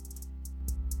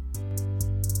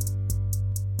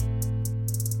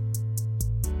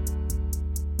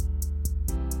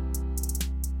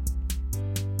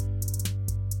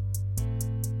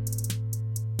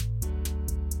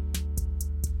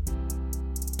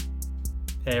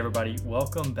Hey everybody,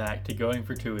 welcome back to Going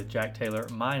for Two with Jack Taylor.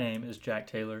 My name is Jack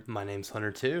Taylor, My name's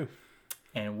Hunter too.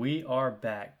 and we are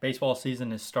back. Baseball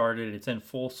season has started. It's in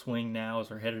full swing now as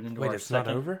we're headed into Wait, our it's second.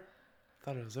 not over? I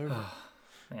thought it was over.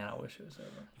 Man, I wish it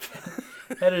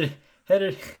was over.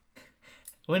 headed.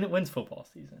 When's football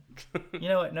season? You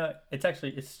know what? No,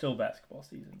 it's still basketball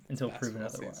season until proven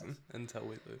Basketball otherwise. season until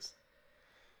we lose.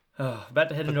 About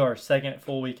to head into our second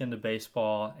full weekend of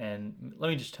baseball, and let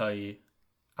me just tell you,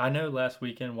 I know last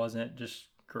weekend wasn't just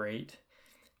great,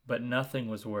 but nothing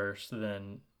was worse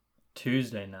than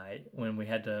Tuesday night when we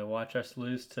had to watch us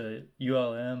lose to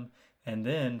ULM and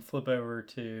then flip over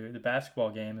to the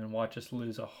basketball game and watch us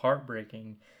lose a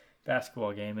heartbreaking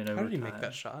basketball game in How overtime. did he make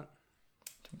that shot?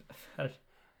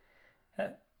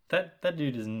 That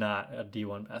dude is not a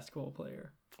D1 basketball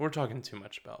player. We're talking too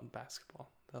much about basketball.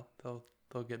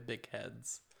 They'll get big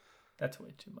heads. That's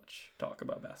way too much talk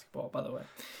about basketball, by the way.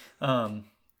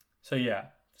 So yeah,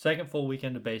 second full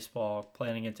weekend of baseball,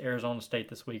 playing against Arizona State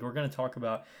this week. We're going to talk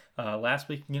about last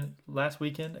weekend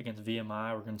against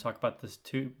VMI. We're going to talk about this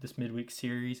midweek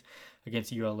series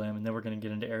against ULM, and then we're going to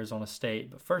get into Arizona State.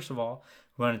 But first of all,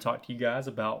 we want to talk to you guys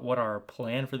about what our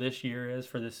plan for this year is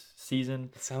for this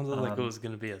season. It sounded like it was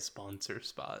going to be a sponsor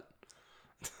spot.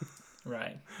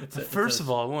 Right. First of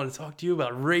all, I want to talk to you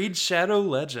about Raid Shadow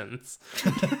Legends.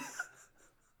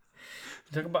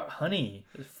 Talk about Honey,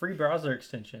 the free browser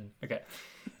extension. Okay.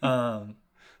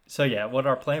 So yeah, what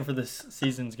our plan for this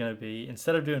season is going to be,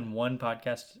 instead of doing one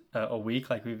podcast a week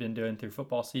like we've been doing through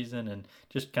football season and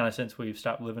just kind of since we've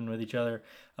stopped living with each other,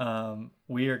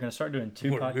 we are going to start doing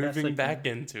two podcasts. We're moving back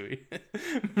into it.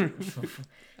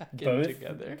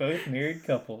 Both married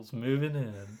couples moving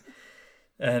in.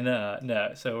 And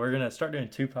no, so we're going to start doing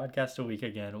two podcasts a week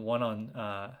again,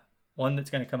 one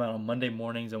that's going to come out on Monday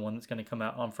mornings and one that's going to come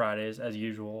out on Fridays as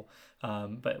usual.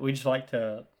 But we just like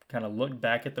to kind of look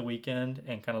back at the weekend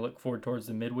and kind of look forward towards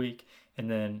the midweek.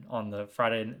 And then on the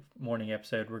Friday morning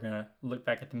episode, we're going to look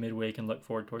back at the midweek and look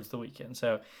forward towards the weekend.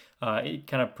 So it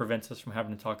kind of prevents us from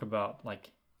having to talk about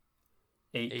like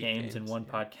eight games in one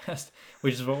podcast,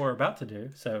 which is what we're about to do.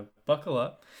 So buckle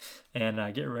up and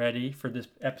get ready for this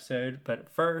episode. But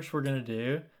first, we're going to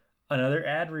do another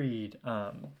ad read.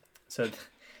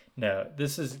 No,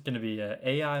 this is going to be a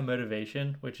AI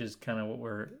motivation, which is kind of what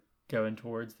we're going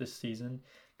towards this season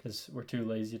because we're too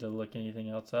lazy to look anything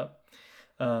else up.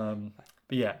 But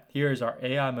yeah, here is our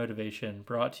AI motivation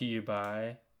brought to you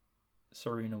by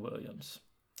Serena Williams.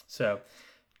 So,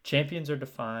 champions are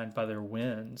defined by their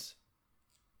wins.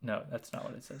 No, that's not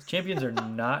what it says. Champions are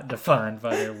not defined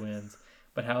by their wins,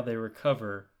 but how they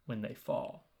recover when they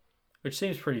fall, which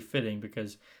seems pretty fitting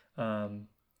because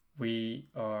we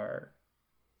are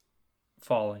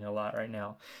falling a lot right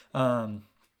now.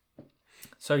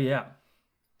 So yeah,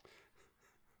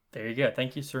 there you go.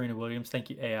 Thank you, Serena Williams.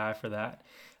 Thank you, AI, for that.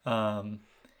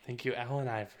 Thank you, Allen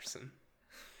Iverson.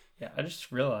 Yeah, I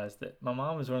just realized that my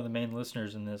mom is one of the main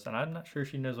listeners in this, and I'm not sure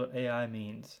she knows what AI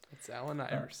means. It's Allen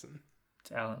Iverson.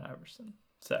 It's Allen Iverson.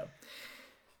 So,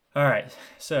 all right.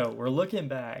 So we're looking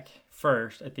back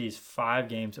first at these 5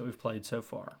 games that we've played so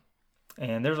far.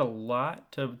 And there's a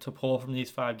lot to pull from these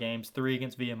 5 games, 3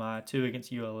 against VMI, 2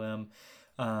 against ULM.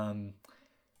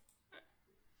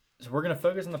 So we're going to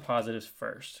focus on the positives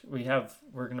first. We're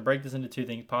going to break this into 2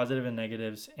 things, positive and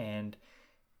negatives, and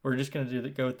we're just going to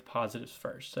go with the positives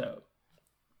first. So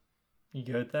you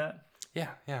go with that?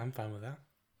 Yeah, I'm fine with that.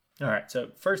 All right, so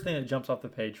first thing that jumps off the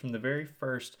page from the very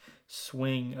first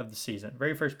swing of the season,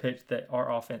 very first pitch that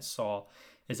our offense saw,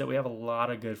 is that we have a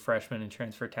lot of good freshmen and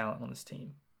transfer talent on this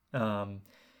team.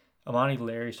 Amani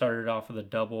Larry started off with a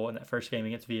double in that first game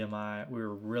against VMI. We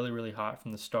were really, really hot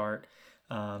from the start.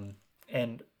 And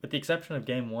with the exception of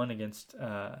game 1 against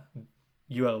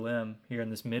ULM here in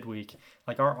this midweek,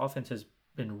 like our offense has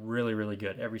been really, really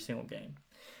good every single game.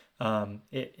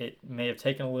 It may have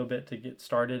taken a little bit to get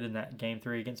started in that game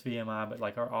 3 against VMI, but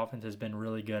like our offense has been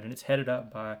really good, and it's headed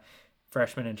up by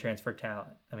freshmen and transfer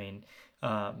talent. I mean,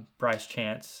 Bryce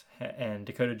Chance and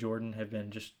Dakota Jordan have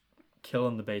been just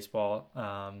killing the baseball.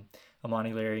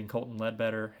 Amani Larry and Colton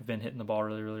Ledbetter have been hitting the ball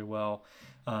really, really well.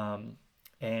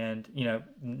 And, you know,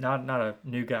 not a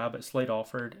new guy, but Slade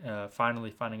Alford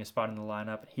finally finding a spot in the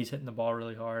lineup. He's hitting the ball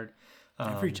really hard.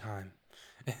 Every time.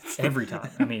 Every time.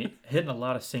 I mean, hitting a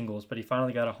lot of singles, but he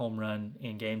finally got a home run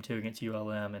in game 2 against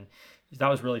ULM, and that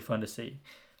was really fun to see.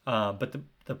 But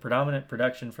the predominant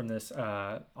production from this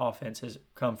offense has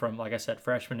come from, like I said,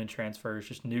 freshmen and transfers,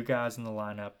 just new guys in the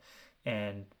lineup,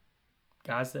 and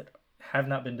guys that have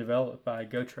not been developed by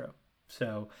Gotro.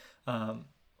 So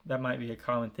that might be a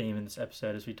common theme in this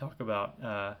episode as we talk about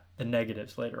the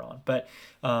negatives later on. But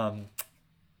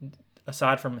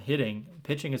aside from hitting,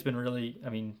 pitching has been really,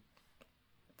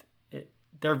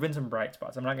 there have been some bright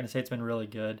spots. I'm not going to say it's been really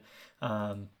good,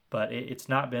 but it's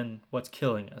not been what's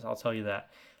killing us. I'll tell you that.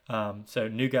 So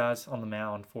new guys on the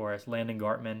mound for us: Landon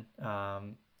Gartman,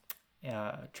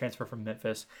 transfer from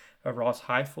Memphis, Ross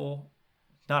Heifel,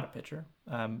 not a pitcher,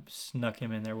 snuck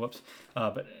him in there. Whoops.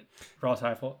 But Ross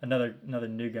Heifel, another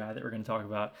new guy that we're going to talk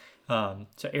about.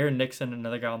 So Aaron Nixon,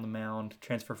 another guy on the mound,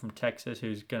 transfer from Texas,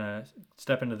 who's going to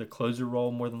step into the closer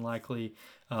role more than likely.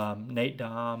 Nate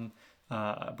Dom.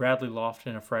 Bradley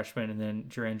Lofton, a freshman, and then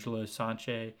Jurangelo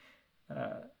Sancha,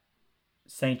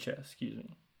 excuse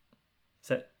me.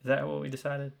 Is that what we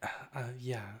decided?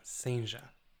 Yeah, Senja.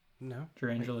 No?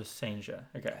 Jurangelo Sancha.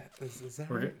 Okay. Is that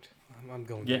right? I'm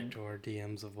going back to our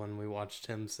DMs of when we watched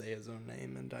him say his own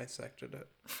name and dissected it.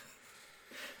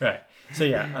 Right. So,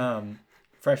 yeah,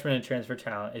 freshman and transfer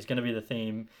talent is going to be the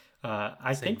theme,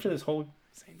 I think, for this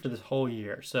whole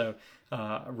year. So,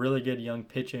 really good young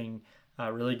pitching,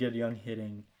 really good young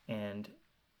hitting, and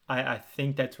I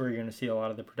think that's where you're going to see a lot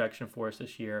of the production for us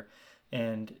this year.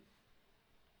 And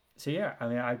so yeah,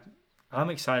 I'm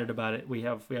excited about it. We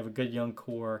have a good young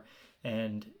core,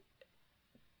 and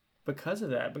because of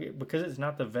that, because it's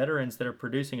not the veterans that are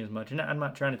producing as much, and I'm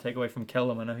not trying to take away from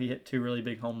Kellum. I know he hit 2 really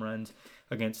big home runs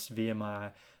against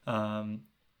VMI,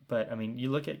 but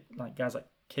you look at like guys like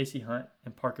Casey Hunt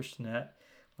and Parker Stinnett,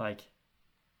 like.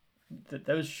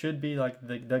 Those should be like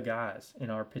the guys in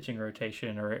our pitching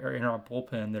rotation or in our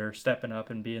bullpen that are stepping up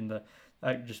and being the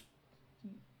just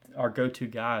our go-to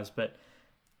guys, but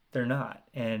they're not.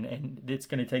 And it's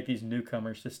going to take these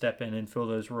newcomers to step in and fill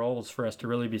those roles for us to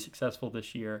really be successful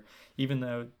this year. Even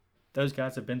though those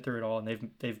guys have been through it all and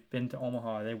they've been to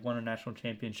Omaha, they've won a national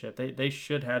championship. They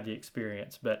should have the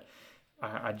experience, but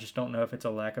I just don't know if it's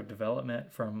a lack of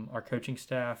development from our coaching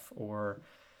staff or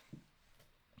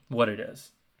what it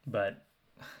is. But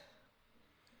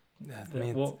go ahead.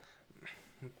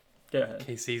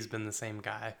 KC's been the same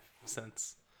guy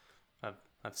since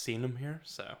I've seen him here,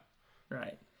 so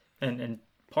right. And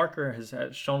Parker has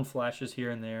shown flashes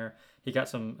here and there. He got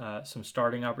some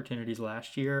starting opportunities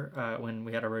last year when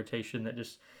we had a rotation that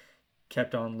just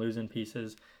kept on losing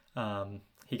pieces.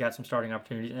 He got some starting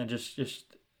opportunities and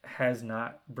just has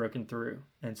not broken through.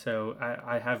 And so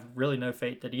I have really no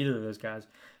faith that either of those guys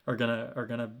are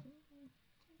gonna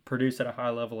produce at a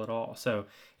high level at all. So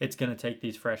it's going to take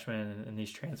these freshmen and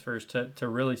these transfers to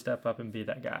really step up and be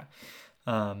that guy.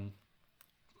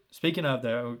 Speaking of,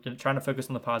 though, trying to focus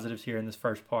on the positives here in this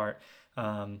first part,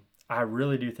 I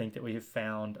really do think that we have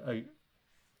found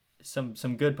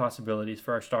some good possibilities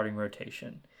for our starting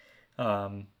rotation.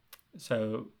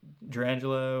 So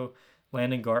Jurangelo,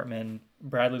 Landon Gartman,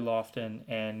 Bradley Lofton,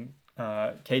 and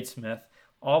Cade Smith,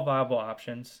 all viable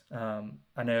options.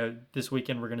 I know this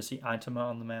weekend we're going to see Aintema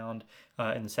on the mound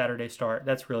in the Saturday start.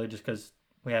 That's really just because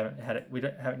we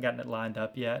haven't gotten it lined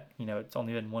up yet. It's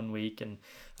only been 1 week, and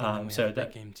so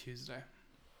that game Tuesday.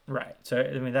 Right. So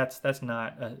that's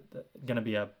not going to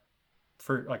be a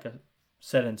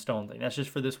set in stone thing. That's just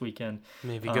for this weekend.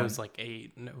 Maybe it goes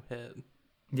 8, no hit.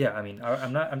 Yeah, I'm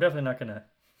definitely not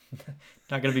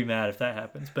gonna be mad if that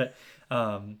happens. But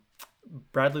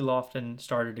Bradley Lofton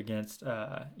started against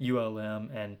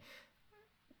ULM, and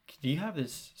do you have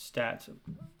his stats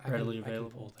readily available?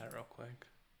 I can pull that real quick.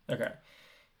 Okay.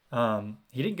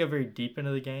 He didn't go very deep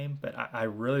into the game, but I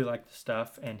really liked the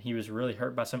stuff, and he was really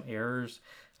hurt by some errors.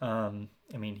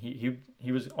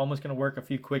 He was almost going to work a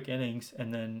few quick innings,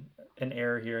 and then an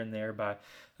error here and there by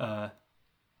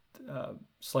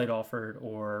Slade Alford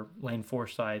or Lane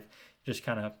Forsythe just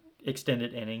kind of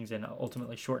extended innings and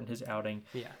ultimately shortened his outing.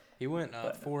 Yeah, he went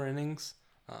 4 innings,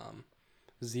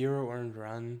 0 earned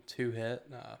run, 2 hit,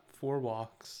 4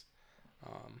 walks,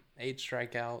 8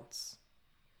 strikeouts.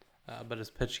 But his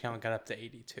pitch count got up to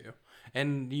 82.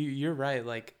 And you're right,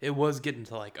 it was getting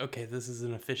to okay, this is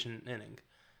an efficient inning.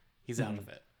 He's out of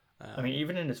it.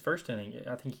 Even in his first inning,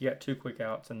 I think he got 2 quick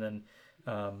outs, and then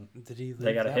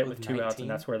they got a hit with 2 19? Outs, and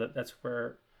that's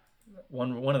where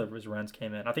one of his runs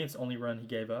came in. I think it's the only run he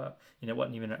gave up. It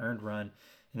wasn't even an earned run.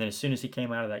 And then as soon as he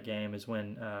came out of that game is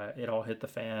when it all hit the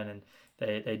fan, and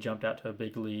they jumped out to a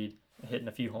big lead, hitting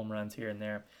a few home runs here and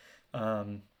there.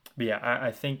 But yeah,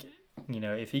 I think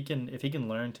if he can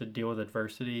learn to deal with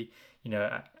adversity,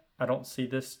 I don't see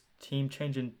this team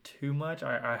changing too much.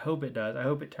 I hope it does. I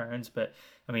hope it turns. But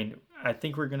I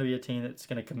think we're going to be a team that's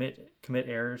going to commit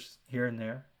errors here and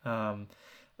there.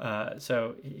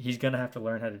 So he's going to have to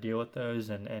learn how to deal with those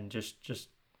and just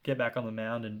get back on the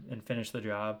mound and finish the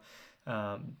job.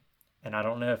 And I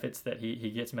don't know if it's that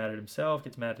he gets mad at himself,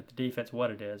 gets mad at the defense,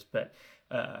 what it is, but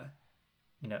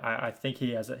I think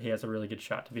he has a really good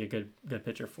shot to be a good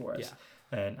pitcher for us.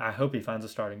 Yeah. And I hope he finds a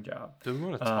starting job. Do we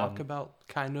want to talk about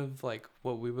kind of like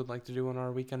what we would like to do on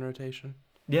our weekend rotation?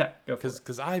 Yeah, go for it.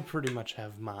 Because I pretty much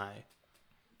have my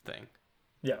thing.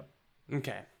 Yeah.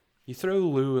 Okay. You throw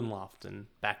Lou and Lofton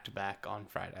back to back on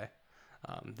Friday.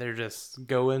 They're just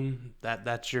going.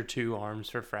 That's your two arms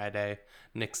for Friday.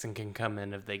 Nixon can come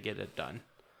in if they get it done.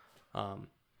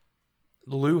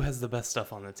 Lou has the best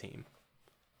stuff on the team.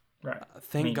 Right.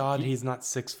 Thank God he's not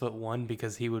 6'1"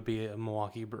 because he would be a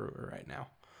Milwaukee Brewer right now.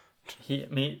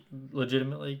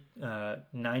 Legitimately,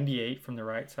 98 from the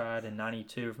right side and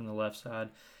 92 from the left side.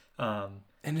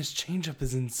 And his changeup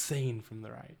is insane from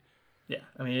the right. Yeah,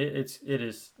 I mean it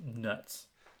is nuts.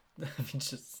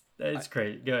 It's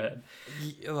crazy. Go ahead.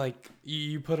 Like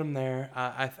you put him there.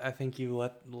 I think you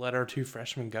let our two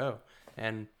freshmen go,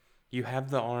 and you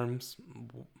have the arms.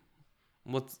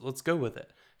 Let's go with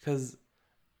it. Because,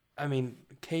 I mean,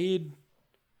 Cade.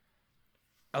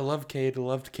 I love Cade. I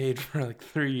loved Cade for like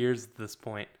 3 years at this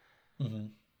point. Mm-hmm.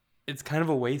 It's kind of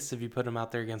a waste if you put him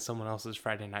out there against someone else's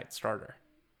Friday night starter.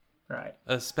 Right.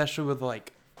 Especially with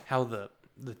like how the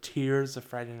tiers of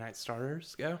Friday night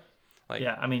starters go. Like,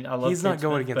 yeah, I mean, I love. He's not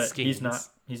going against Skeens.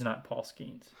 He's not Paul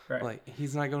Skeens. Right. Like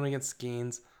he's not going against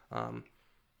Skeens.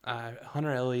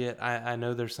 Hunter Elliott. I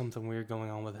know there's something weird going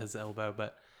on with his elbow,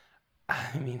 but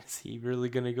I mean, is he really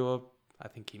going to go up? I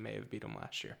think he may have beat him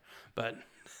last year, but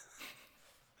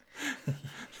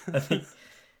I think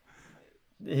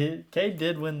Cade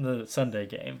did win the Sunday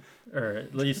game, or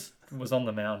at least was on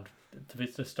the mound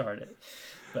to start it.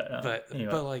 But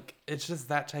anyway. But like it's just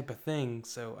that type of thing.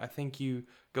 So I think you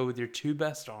go with your two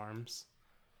best arms,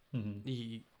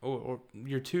 mm-hmm. or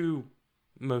your two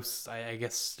most I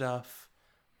guess stuff.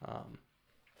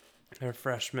 They're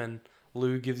freshmen.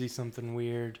 Lou gives you something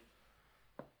weird.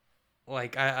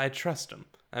 Like I trust him.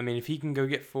 I mean, if he can go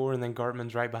get 4 and then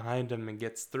Gartman's right behind him and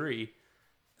gets 3,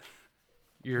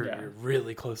 you're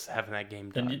really close to having that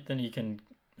game done. Then you can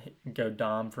go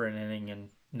Dom for an inning and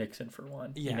Nixon for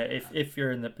 1. Yeah. If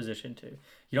you're in the position to,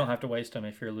 you don't have to waste them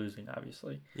if you're losing,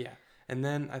 obviously. Yeah, and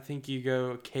then I think you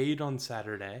go Cade on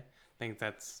Saturday. I think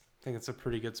that's a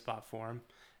pretty good spot for him.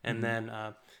 And mm-hmm.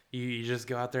 then you just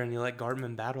go out there and you let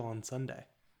Gartman battle on Sunday.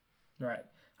 Right.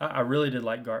 I really did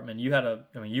like Gartman.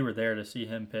 You were there to see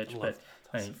him pitch, but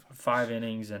 5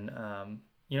 innings and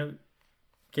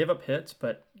gave up hits,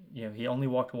 but he only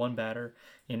walked 1 batter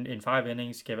in 5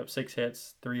 innings, gave up 6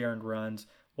 hits, 3 earned runs,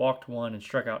 walked 1 and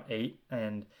struck out 8.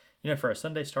 And for a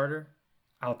Sunday starter,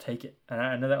 I'll take it. And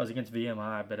I know that was against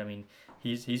VMI, but I mean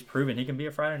he's proven he can be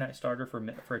a Friday night starter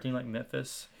for a team like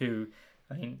Memphis, who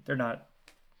they're not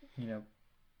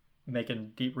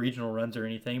making deep regional runs or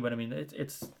anything, but I mean it's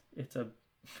a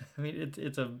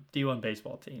D1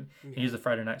 baseball team. Yeah. He's a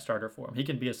Friday night starter for him. He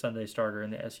can be a Sunday starter in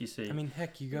the SEC. I mean,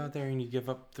 heck, you go out there and you give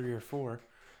up 3 or 4.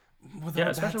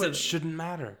 Especially it shouldn't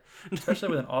matter. Especially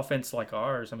with an offense like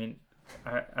ours. I mean,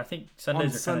 I think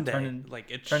Sundays are kind of turning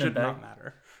it should back. Not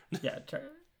matter. Yeah,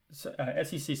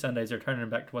 SEC Sundays are turning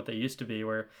back to what they used to be,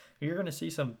 where you're going to see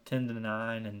some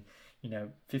 10-9 and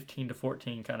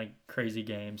 15-14 kind of crazy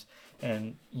games.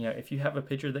 And if you have a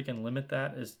pitcher that can limit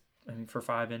that for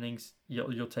 5 innings,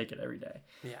 you'll take it every day.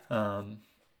 Yeah.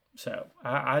 So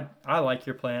I like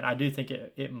your plan. I do think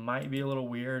it might be a little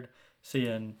weird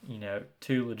seeing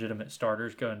 2 legitimate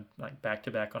starters going like back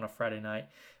to back on a Friday night.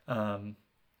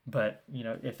 But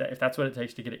if that's what it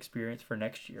takes to get experience for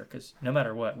next year, because no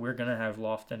matter what, we're gonna have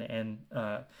Lofton and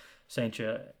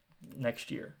Sancha next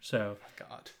year. So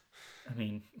God, I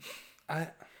mean, I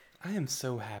am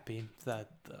so happy that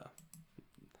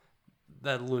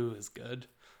Lou is good.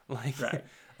 Right.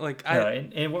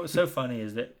 And what was so funny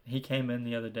is that he came in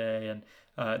the other day, and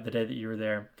the day that you were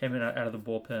there, came in out of the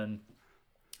bullpen,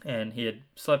 and he had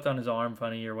slept on his arm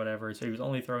funny or whatever, so he was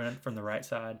only throwing it from the right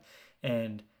side,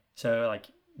 and so like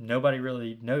nobody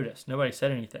really noticed, nobody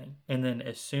said anything, and then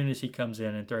as soon as he comes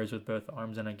in and throws with both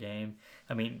arms in a game,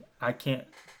 I mean, I can't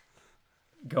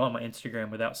go on my Instagram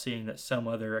without seeing that some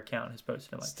other account has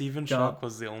posted him. Like, Stephen Schock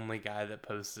was the only guy that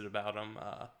posted about him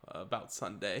about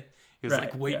Sunday. He was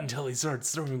wait until he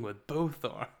starts throwing with both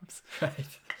arms.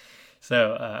 Right.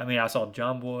 So, I saw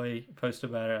John Boy post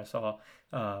about it. I saw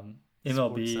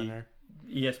MLB,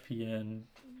 ESPN,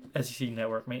 SEC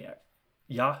Network.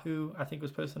 Yahoo, I think,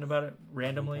 was posting about it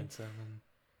randomly. 1.7.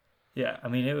 Yeah,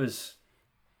 it was...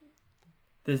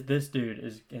 This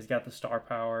dude has got the star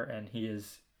power, and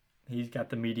he's got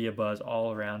the media buzz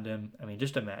all around him.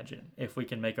 Just imagine if we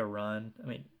can make a run.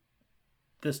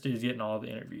 This dude's getting all the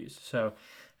interviews. So,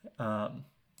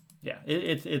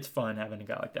 it's fun having a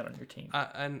guy like that on your team.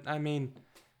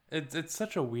 It's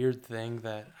such a weird thing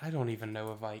that I don't even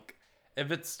know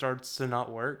if it starts to not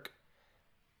work.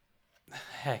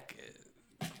 Heck,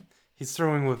 he's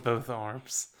throwing with both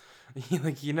arms.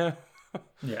 Yeah.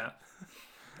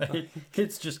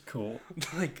 It's just cool.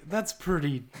 That's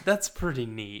pretty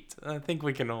neat. I think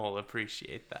we can all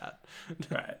appreciate that.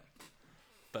 Right.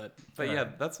 But yeah,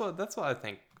 that's what I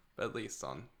think, at least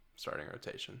on starting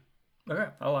rotation. Okay,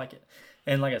 I like it.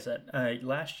 And like I said,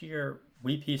 last year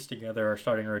we pieced together our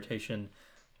starting rotation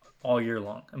all year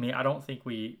long. I mean, I don't think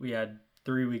we had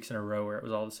 3 weeks in a row where it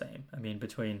was all the same. I mean,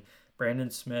 between Brandon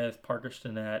Smith, Parker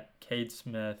Stinnett, Cade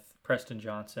Smith, Preston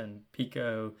Johnson,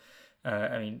 Pico,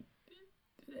 I mean,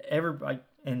 everybody,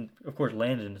 and of course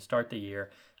Landon to start the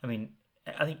year. I mean,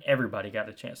 I think everybody got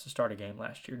a chance to start a game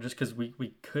last year just because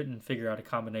we couldn't figure out a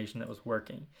combination that was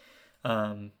working.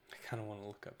 I kind of want to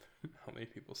look up how many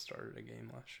people started a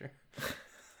game last year.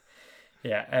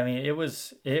 Yeah, I mean it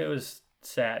was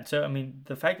sad. So I mean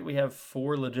the fact that we have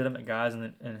 4 legitimate guys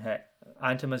and heck,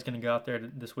 Eintema is going to go out there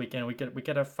this weekend. We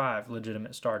could have 5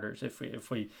 legitimate starters if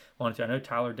we wanted to. I know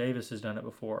Tyler Davis has done it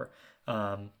before.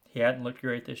 He hadn't looked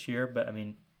great this year, but I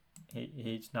mean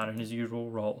he's not in his usual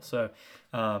role. So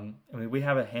I mean we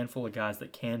have a handful of guys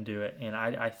that can do it, and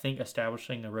I think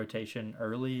establishing a rotation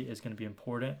early is going to be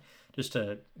important just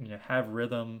to have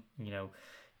rhythm.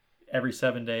 Every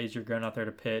 7 days you're going out there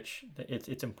to pitch.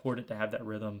 It's important to have that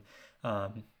rhythm.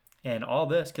 And all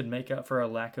this could make up for a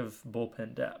lack of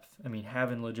bullpen depth. I mean,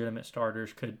 having legitimate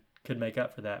starters could make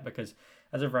up for that because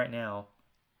as of right now,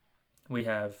 we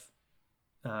have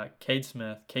Cade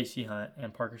Smith, Casey Hunt,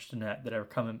 and Parker Stinnett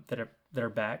that are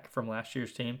back from last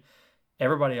year's team.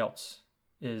 Everybody else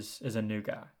is a new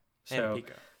guy. So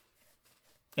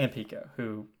and Pico,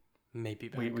 who may be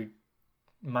back. We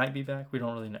might be back. We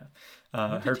don't really know.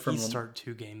 Heard from he start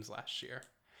 2 games last year.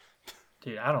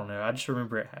 Dude, I don't know. I just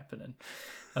remember it happening.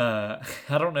 I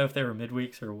don't know if they were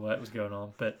midweeks or what was going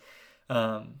on, but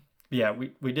yeah,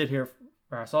 we did hear.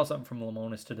 Or I saw something from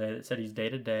Lemonis today that said he's day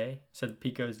to day. Said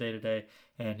Pico's day to day,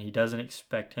 and he doesn't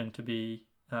expect him to be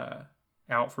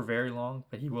out for very long,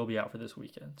 but he will be out for this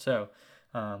weekend. So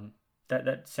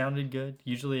that sounded good.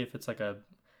 Usually, if it's like a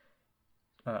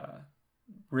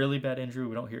really bad injury,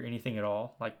 we don't hear anything at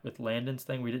all. Like with Landon's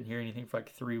thing, we didn't hear anything for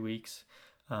like 3 weeks,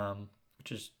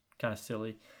 which is kind of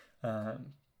silly.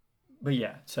 But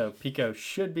yeah, so Pico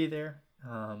should be there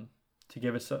to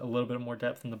give us a little bit more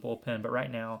depth in the bullpen. But right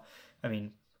now, I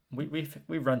mean, we've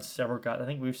run several guys. I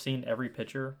think we've seen every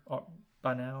pitcher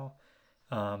by now,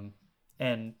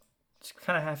 and it's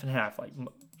kind of half and half. Like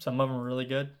some of them are really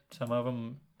good, some of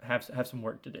them have some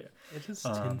work to do. It is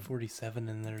 10:47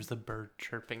 and there's a bird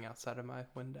chirping outside of my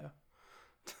window.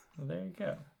 Well, there you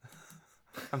go.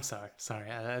 I'm sorry.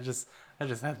 I just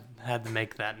had to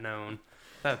make that known.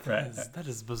 That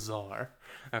is bizarre.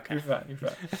 Okay. You're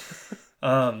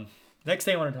fine. Next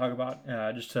thing I want to talk about,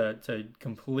 just to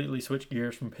completely switch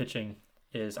gears from pitching,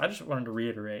 is I just wanted to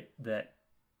reiterate that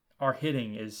our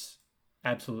hitting is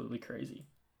absolutely crazy.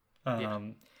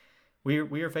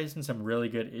 We are facing some really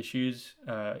good issues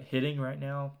hitting right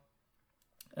now,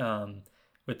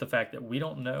 with the fact that we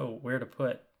don't know where to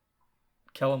put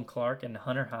Kellum Clark and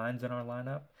Hunter Hines in our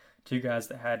lineup, 2 guys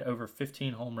that had over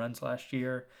 15 home runs last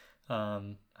year.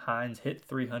 Hines hit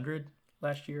 300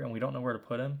 last year, and we don't know where to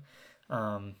put him.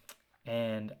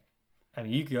 And I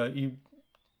mean, you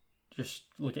just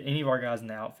look at any of our guys in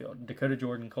the outfield: Dakota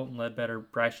Jordan, Colton Ledbetter,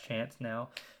 Bryce Chance. Now,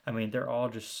 I mean, they're all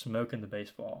just smoking the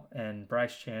baseball, and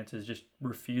Bryce Chance is just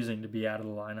refusing to be out of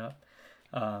the lineup.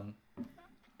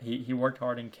 He worked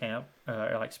hard in camp,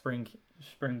 like spring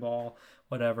ball,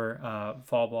 whatever,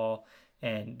 fall ball,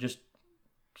 and just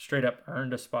straight up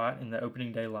earned a spot in the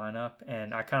opening day lineup.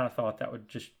 And I kind of thought that would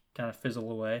just kind of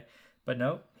fizzle away, but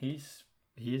no, he's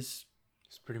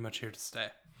pretty much here to stay.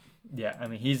 Yeah, I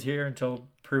mean, he's here until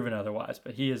proven otherwise,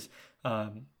 but he is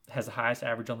has the highest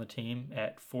average on the team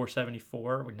at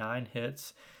 474 with 9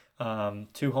 hits,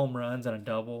 2 home runs and a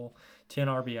double, 10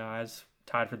 RBIs,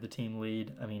 tied for the team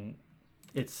lead. I mean,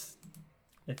 it's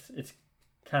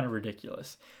kind of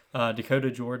ridiculous.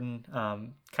 Dakota Jordan,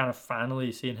 kind of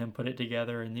finally seeing him put it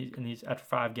together in these after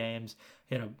 5 games.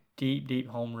 He had a deep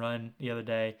home run the other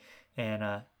day,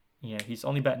 and he's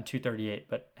only batting .238,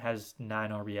 but has 9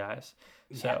 RBIs.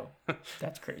 So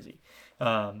that's crazy.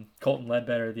 Colton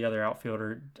Ledbetter, the other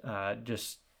outfielder,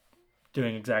 just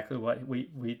doing exactly what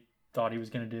we thought he was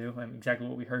going to do. I mean, exactly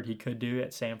what we heard he could do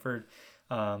at Sanford.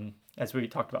 As we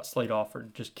talked about, Slade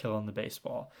Alford just killing the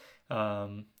baseball.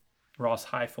 Ross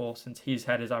Heifel, since he's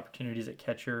had his opportunities at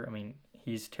catcher, I mean,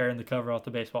 he's tearing the cover off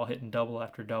the baseball, hitting double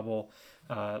after double.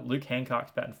 Luke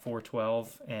Hancock's batting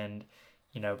 .412, and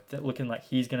looking like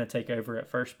he's going to take over at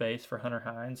first base for Hunter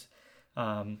Hines.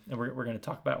 And we're going to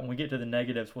talk about, when we get to the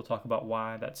negatives, we'll talk about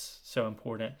why that's so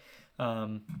important.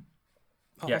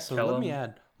 Also, let me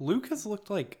add, Luke has looked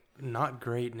like not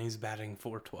great, and he's batting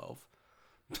 .412.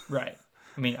 Right.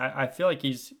 I mean, I feel like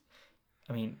he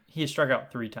has struck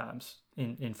out 3 times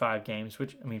in 5 games,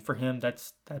 which, I mean, for him,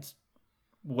 that's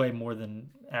way more than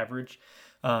average.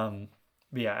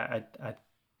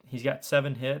 He's got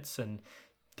 7 hits and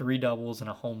 3 doubles and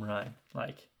a home run.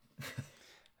 Like,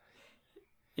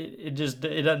 it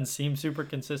doesn't seem super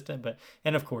consistent,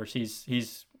 and of course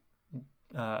he's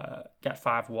got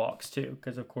 5 walks too,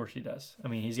 because of course he does. I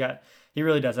mean, he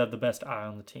really does have the best eye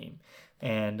on the team,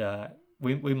 and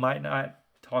we might not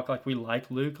talk like we like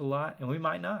Luke a lot, and we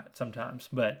might not sometimes,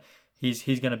 but he's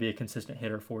going to be a consistent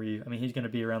hitter for you. I mean, he's going to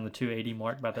be around the 280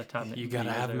 mark by the time that you got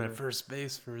to have him at first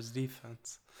base for his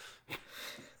defense.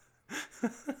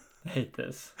 I hate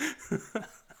this.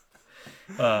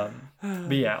 But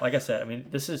yeah, like I said, I mean,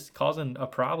 this is causing a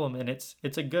problem, and it's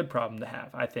a good problem to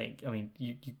have, I think. I mean,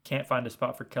 you can't find a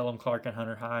spot for Kellum Clark and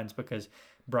Hunter Hines because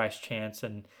Bryce Chance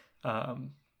and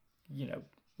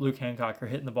Luke Hancock are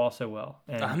hitting the ball so well.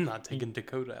 And I'm not taking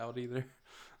Dakota out either.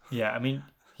 Yeah, I mean,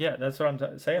 yeah, that's what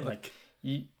I'm saying. Like,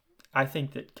 I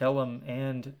think that Kellum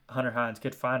and Hunter Hines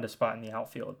could find a spot in the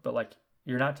outfield, but like,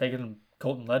 you're not taking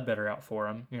Colton Ledbetter out for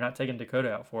him. You're not taking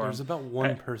Dakota out for him. There's about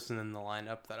one person in the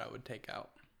lineup that I would take out,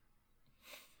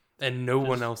 and no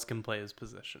one else can play his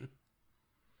position.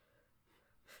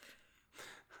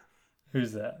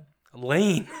 Who's that?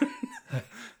 Lane.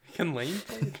 Can Lane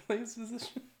play his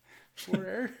position? 4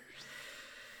 errors.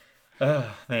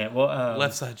 Oh man, well,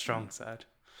 left side, strong side.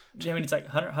 I mean, it's like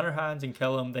Hunter Hines and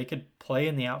Kellum. They could play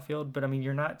in the outfield, but I mean,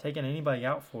 you're not taking anybody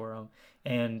out for them.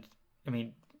 And I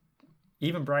mean,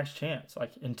 even Bryce Chance,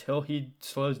 like, until he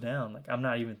slows down, like, I'm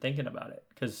not even thinking about it,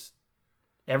 because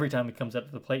every time he comes up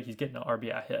to the plate, he's getting an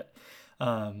RBI hit.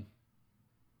 And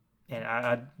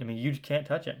I mean, you can't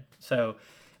touch him. So,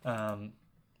 like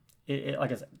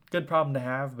I said, good problem to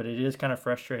have, but it is kind of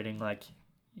frustrating. Like,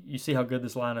 you see how good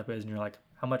this lineup is, and you're like,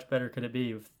 how much better could it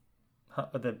be with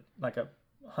a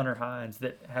Hunter Hines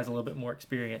that has a little bit more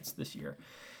experience this year?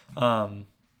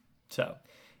 So,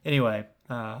 anyway,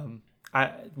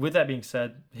 with that being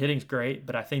said, hitting's great,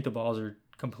 but I think the balls are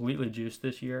completely juiced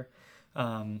this year.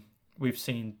 We've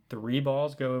seen 3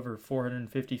 balls go over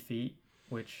 450 feet,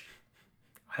 which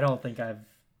I don't think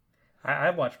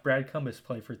I've watched Brad Cumbas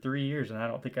play for 3 years, and I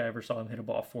don't think I ever saw him hit a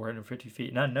ball 450 feet,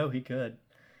 and I know he could.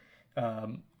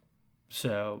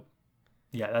 So,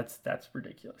 yeah, that's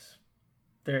ridiculous.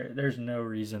 There's no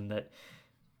reason that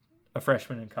a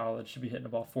freshman in college should be hitting a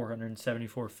ball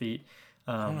 474 feet.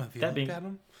 I don't know if you looked at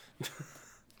him.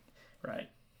 Right.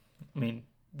 I mean,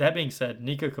 that being said,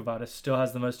 Nico Cavadas still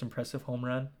has the most impressive home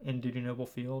run in Dudy Noble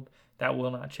Field. That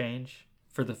will not change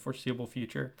for the foreseeable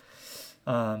future.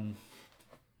 Nighttime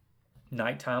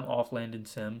off Landon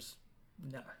Sims.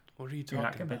 Nah. What are you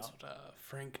talking about?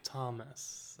 Frank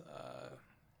Thomas.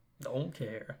 Don't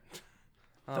care.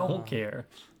 Don't care.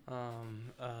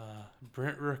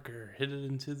 Brent Rooker hit it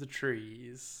into the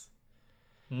trees.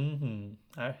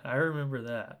 I remember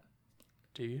that.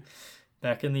 Do you?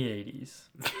 Back in the 80s.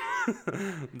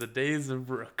 The days of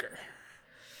Rooker.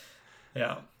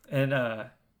 Yeah. And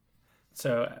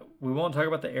so we won't talk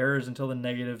about the errors until the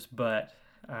negatives, but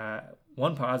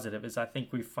one positive is I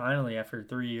think we finally, after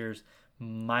 3 years,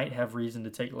 might have reason to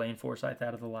take Lane Forsythe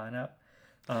out of the lineup.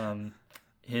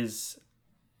 His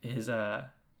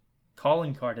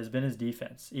calling card has been his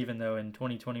defense, even though in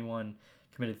 2021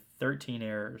 committed 13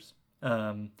 errors.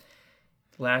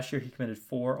 Last year he committed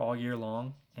 4 all year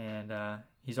long, and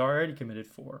he's already committed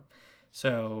 4.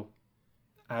 So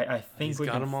I think he's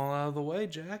got them all out of the way,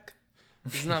 Jack.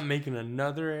 He's not making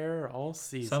another error all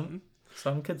season.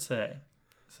 Some could say.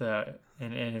 So,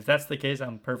 and if that's the case,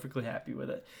 I'm perfectly happy with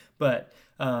it. But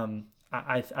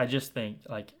I just think,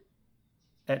 like,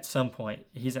 at some point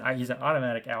he's an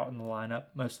automatic out in the lineup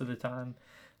most of the time,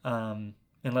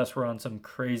 unless we're on some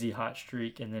crazy hot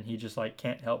streak, and then he just like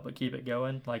can't help but keep it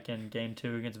going, like in Game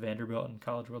 2 against Vanderbilt in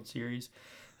College World Series.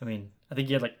 I mean, I think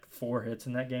he had like 4 hits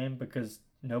in that game because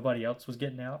nobody else was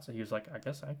getting out, so he was like, I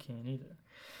guess I can't either.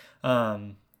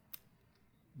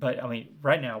 But I mean,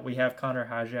 right now we have Connor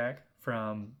Hajek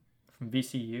from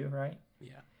VCU, right?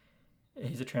 Yeah.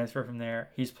 He's a transfer from there.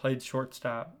 He's played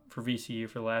shortstop for VCU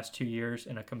for the last 2 years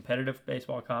in a competitive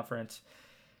baseball conference.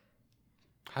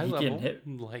 High level.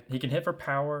 He can hit for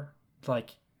power.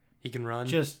 Like, he can run.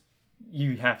 Just,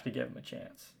 you have to give him a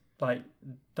chance. Like,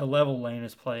 the level Lane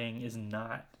is playing is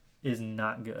not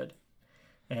good.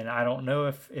 And I don't know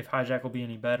if Hijack will be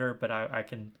any better, but I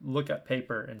can look at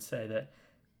paper and say that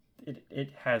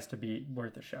it has to be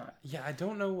worth a shot. Yeah, I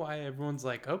don't know why everyone's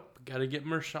like, oh, got to get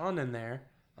Mershawn in there.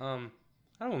 I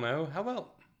don't know. How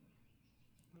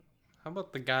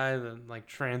about the guy that like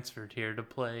transferred here to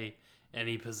play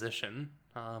any position?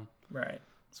 Right.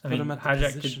 Let's put him at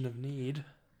the position of need.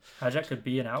 Hijack could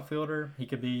be an outfielder. He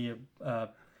could be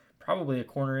probably a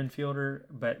corner infielder,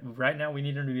 but right now we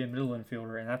need him to be a middle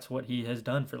infielder, and that's what he has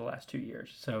done for the last 2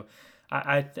 years. So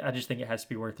I just think it has to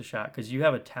be worth a shot because you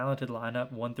have a talented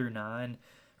lineup 1 through 9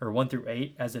 or 1 through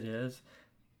 8 as it is.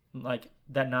 Like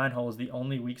that 9 hole is the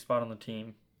only weak spot on the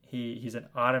team. He's an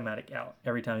automatic out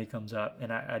every time he comes up,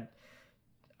 and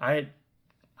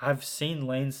I've seen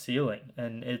Lane's ceiling,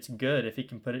 and it's good if he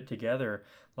can put it together.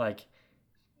 Like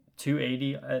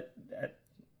 280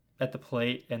 at the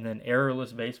plate, and then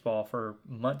errorless baseball for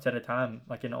months at a time,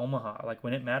 like in Omaha. Like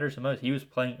when it matters the most, he was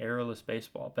playing errorless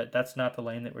baseball, but that's not the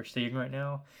Lane that we're seeing right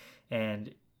now.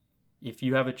 And if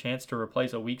you have a chance to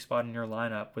replace a weak spot in your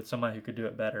lineup with somebody who could do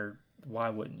it better, why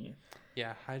wouldn't you?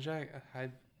 Yeah, Hijack.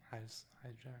 Had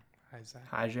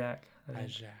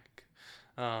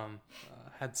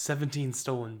 17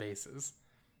 stolen bases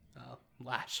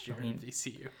last year in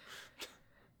VCU.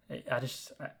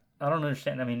 I don't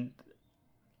understand. I mean,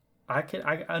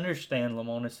 I understand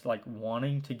Lemonis like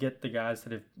wanting to get the guys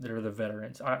that are the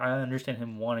veterans. I understand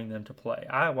him wanting them to play.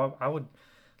 I would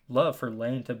love for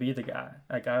Lane to be the guy.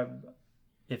 Like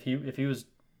if he was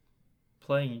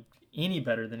playing any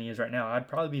better than he is right now, I'd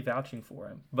probably be vouching for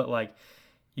him. But like,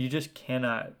 you just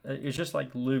cannot. It's just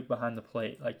like Luke behind the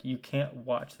plate. Like you can't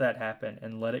watch that happen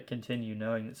and let it continue,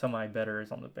 knowing that somebody better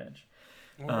is on the bench.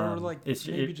 Or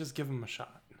just give him a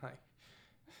shot.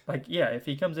 Like yeah, if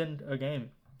he comes in a game,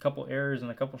 a couple errors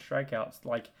and a couple strikeouts,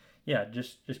 like yeah,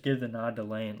 just give the nod to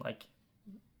Lane, like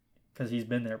because he's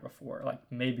been there before. Like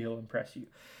maybe he'll impress you,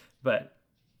 but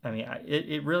I mean,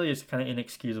 it really is kind of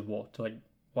inexcusable to like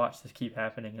watch this keep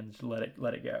happening and just let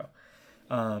it go.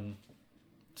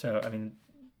 So I mean,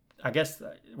 I guess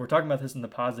we're talking about this in the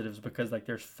positives because like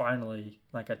there's finally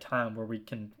like a time where we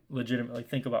can legitimately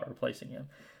think about replacing him.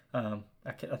 I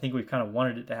think we've kind of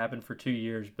wanted it to happen for 2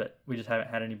 years, but we just haven't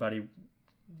had anybody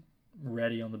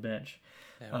ready on the bench.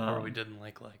 Yeah, or we didn't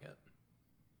like it.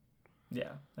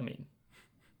 Yeah, I mean,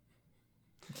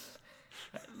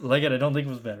 Leggett I don't think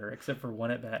was better except for one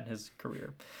at bat in his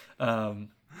career. And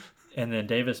then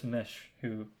Davis Mish,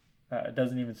 who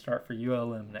doesn't even start for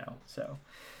ULM now. So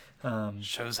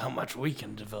shows how much we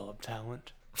can develop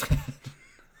talent.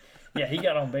 Yeah, he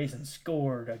got on base and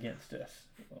scored against us.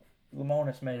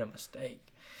 Lemonis made a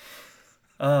mistake.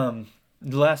 The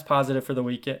last positive for the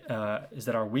weekend is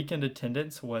that our weekend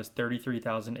attendance was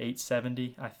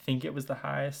 33,870. I think it was the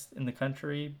highest in the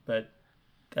country, but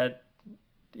that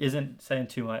isn't saying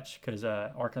too much because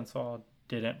Arkansas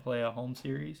didn't play a home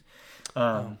series.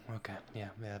 Okay. Yeah,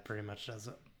 that pretty much does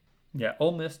it. Yeah,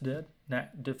 Ole Miss did,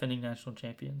 defending national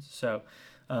champions. So,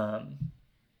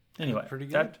 anyway, pretty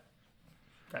good.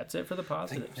 That's it for the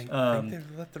positives. Think they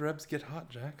let the Rebs get hot,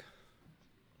 Jack.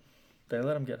 They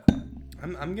let them get hot.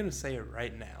 I'm gonna say it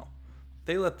right now.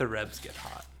 They let the Rebs get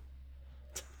hot,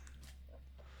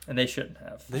 and they shouldn't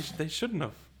have. They shouldn't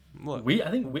have. Look,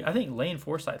 I think Lane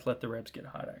Forsythe let the Rebs get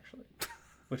hot actually,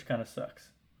 which kind of sucks.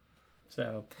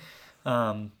 So,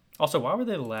 also, why were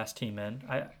they the last team in?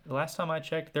 The last time I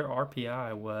checked, their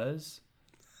RPI was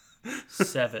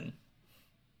 7.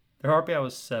 Their RPI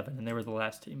was 7, and they were the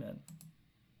last team in.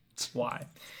 Why?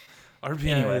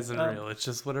 RPI isn't real. It's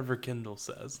just whatever Kendall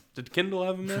says. Did Kendall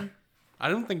have him in? I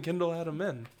don't think Kendall had him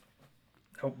in.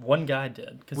 One guy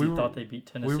did because he thought they beat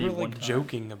Tennessee. We were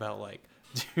joking about like,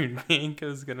 dude,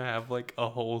 Bianca's gonna have like a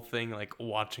whole thing like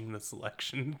watching the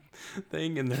selection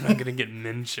thing, and they're not gonna get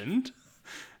mentioned.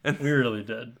 And we really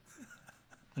did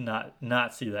not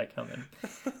see that coming.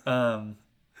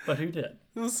 But who did?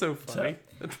 It was so funny.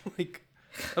 It's like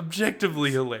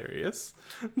objectively hilarious.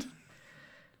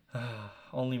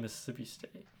 Only Mississippi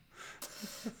State.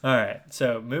 All right,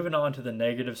 so moving on to the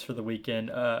negatives for the weekend,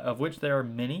 of which there are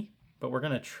many, but we're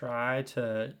going to try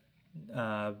to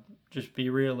just be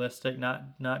realistic,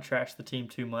 not trash the team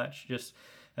too much.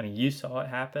 You saw it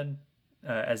happen.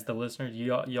 As the listeners,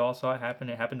 you all saw it happen.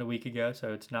 It happened a week ago,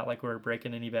 so it's not like we're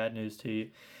breaking any bad news to you.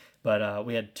 But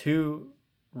we had 2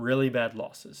 really bad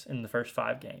losses in the first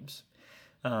 5 games.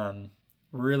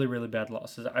 Really, really bad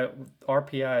losses.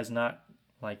 RPI is not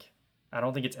like, I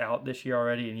don't think it's out this year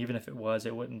already, and even if it was,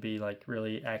 it wouldn't be like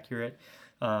really accurate.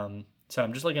 So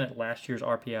I'm just looking at last year's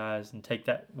RPIs and take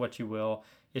that what you will.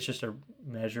 It's just a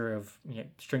measure of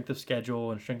strength of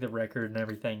schedule and strength of record and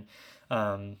everything.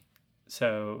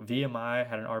 So VMI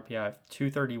had an RPI of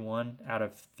 231 out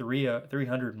of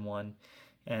 301,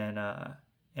 and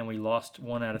and we lost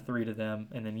 1 out of 3 to them.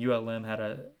 And then ULM had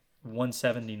a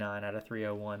 179 out of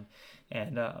 301,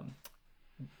 and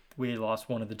we lost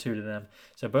 1 of the 2 to them.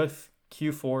 So both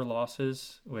Q4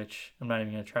 losses, which I'm not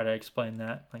even going to try to explain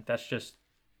that. Like, that's just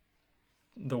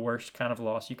the worst kind of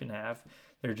loss you can have.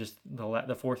 They're just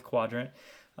the fourth quadrant.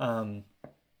 And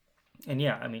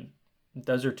yeah, I mean,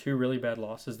 those are 2 really bad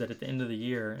losses that at the end of the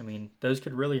year, I mean, those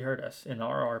could really hurt us in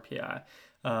our RPI.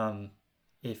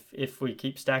 If we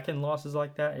keep stacking losses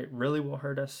like that, it really will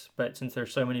hurt us. But since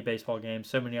there's so many baseball games,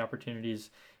 so many opportunities,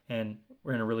 and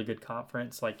we're in a really good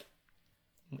conference, like,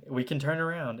 we can turn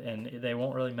around and they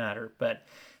won't really matter. But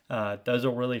those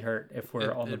will really hurt if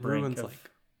we're on the brink ruins, of,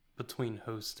 like, between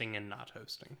hosting and not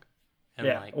hosting. And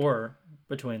yeah, or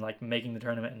between, like, making the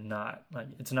tournament and not. Like,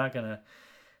 it's gonna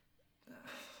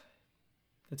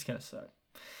suck.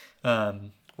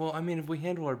 Well, I mean, if we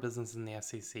handle our business in the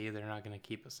SEC, they're not going to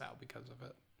keep us out because of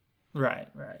it. Right.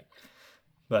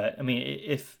 But I mean,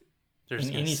 if there's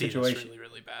in any situation really,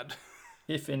 really bad.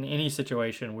 If in any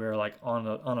situation we're like on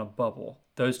a bubble,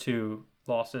 those 2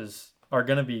 losses are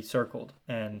going to be circled,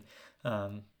 and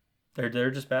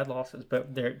they're just bad losses.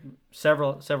 But there are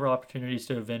several opportunities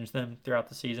to avenge them throughout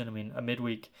the season. I mean,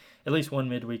 at least one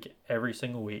midweek every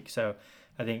single week. So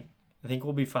I think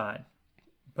we'll be fine.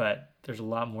 But there's a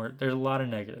lot of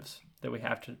negatives that we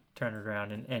have to turn it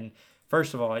around. And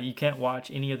first of all, you can't watch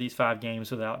any of these 5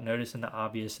 games without noticing the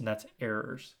obvious, and that's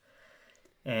errors.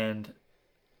 And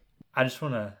I just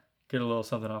want to get a little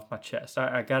something off my chest.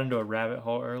 I got into a rabbit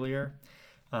hole earlier.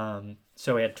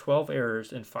 So we had 12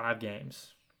 errors in 5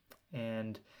 games.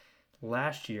 And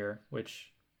last year's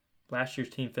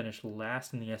team finished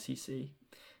last in the SEC,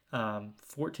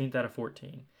 14th out of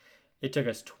 14. It took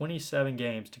us 27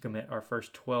 games to commit our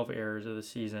first 12 errors of the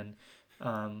season.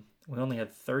 We only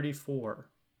had 34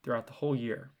 throughout the whole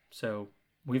year. So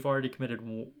we've already committed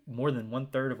more than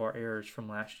 1/3 of our errors from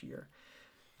last year.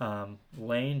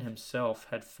 Lane himself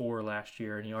had 4 last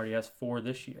year, and he already has 4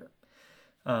 this year.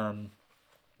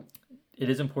 It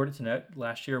is important to note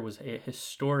last year was a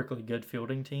historically good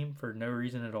fielding team for no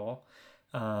reason at all.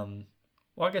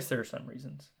 Well, I guess there are some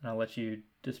reasons, and I'll let you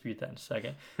dispute that in a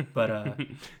second. But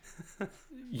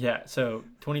yeah, so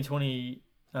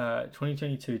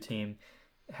 2022 team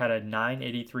had a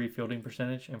 983 fielding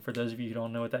percentage, and for those of you who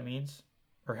don't know what that means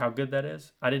or how good that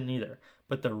is, I didn't either.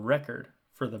 But the record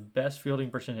for the best fielding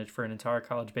percentage for an entire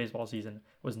college baseball season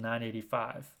was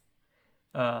 985.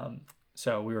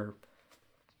 So we were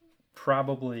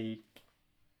probably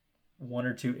 1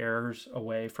 or 2 errors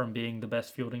away from being the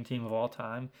best fielding team of all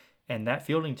time. And that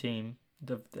fielding team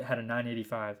that had a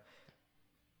 985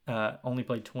 only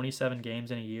played 27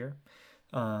 games in a year.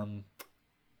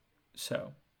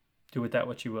 So do with that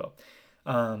what you will.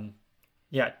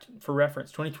 Yeah, for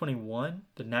reference, 2021,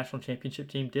 the national championship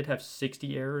team did have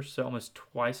 60 errors, so almost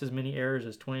twice as many errors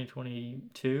as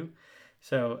 2022.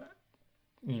 So,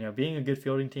 being a good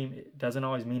fielding team, it doesn't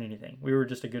always mean anything. We were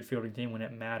just a good fielding team when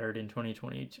it mattered in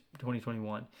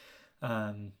 2021.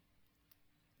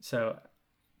 So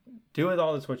do with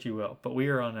all this what you will, but we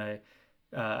are on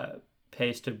a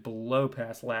pace to blow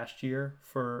past last year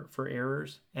for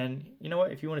errors. And you know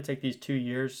what? If you want to take these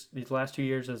last 2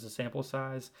 years as a sample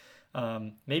size,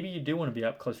 maybe you do want to be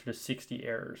up closer to 60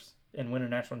 errors and win a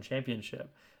national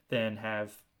championship than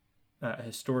have a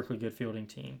historically good fielding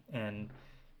team and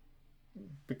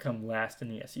become last in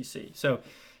the SEC. So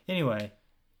anyway,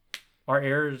 our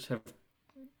errors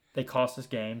they cost us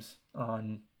games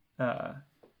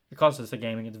it cost us a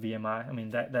game against VMI. I mean,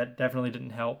 that definitely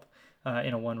didn't help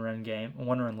in a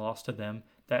one-run loss to them.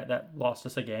 That lost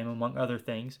us a game, among other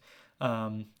things.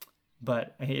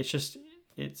 But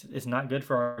it's not good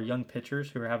for our young pitchers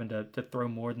who are having to throw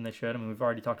more than they should. I mean, we've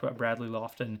already talked about Bradley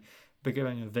Lofton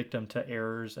becoming a victim to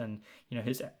errors, and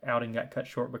his outing got cut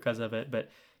short because of it. But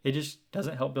it just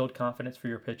doesn't help build confidence for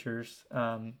your pitchers.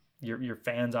 Your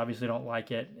fans obviously don't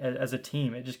like it. As a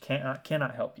team, it just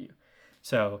cannot help you.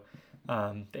 So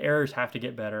the errors have to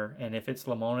get better. And if it's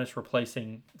Lemonis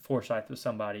replacing Forsythe with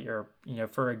somebody, or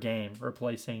for a game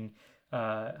replacing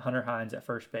Hunter Hines at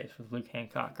first base with Luke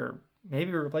Hancock, or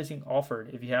maybe replacing Alford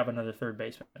if you have another third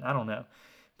baseman, I don't know.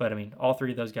 But I mean, all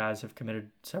 3 of those guys have committed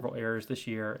several errors this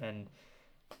year, and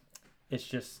it's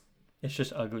just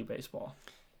ugly baseball.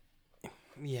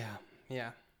 Yeah,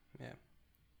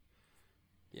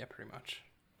 pretty much.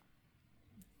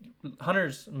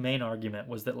 Hunter's main argument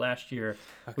was that last year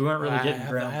we weren't really getting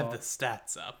ground balls. I have the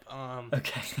stats up.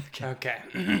 Okay.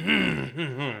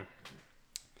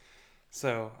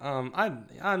 So,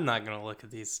 I'm not gonna look at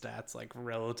these stats like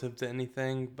relative to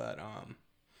anything, but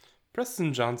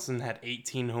Preston Johnson had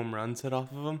 18 home runs hit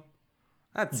off of him.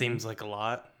 That seems like a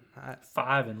lot.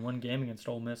 5 in one game against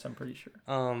Ole Miss, I'm pretty sure.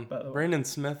 Brandon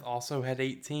Smith also had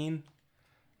 18.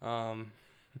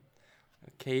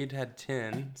 Cade had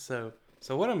 10. So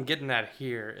what I'm getting at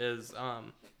here is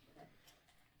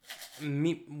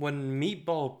when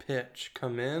meatball pitch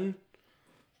come in,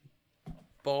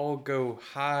 ball go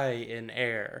high in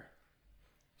air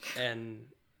and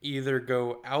either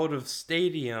go out of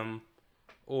stadium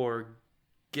or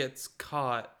gets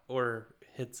caught or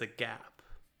hits a gap.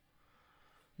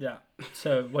 Yeah.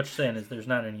 So what you're saying is there's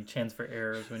not any chance for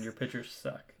errors when your pitchers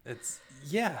suck. It's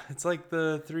like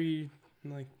the three,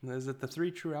 is it the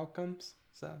 3 true outcomes?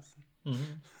 Mm-hmm.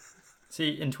 See,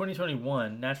 in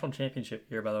 2021, national championship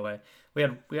year, by the way, we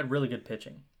had really good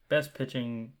pitching. Best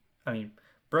pitching,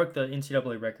 broke the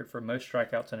NCAA record for most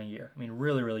strikeouts in a year.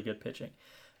 Really, really good pitching.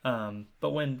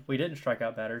 But when we didn't strike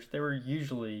out batters, they were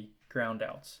usually ground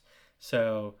outs.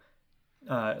 So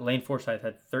Lane Forsythe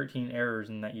had 13 errors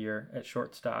in that year at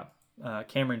shortstop.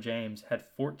 Cameron James had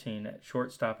 14 at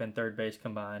shortstop and third base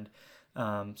combined.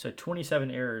 So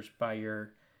 27 errors by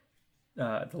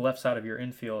the left side of your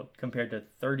infield compared to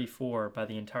 34 by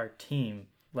the entire team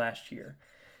last year.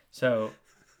 So,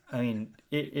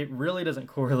 it really doesn't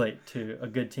correlate to a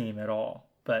good team at all.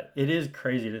 But it is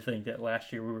crazy to think that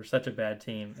last year we were such a bad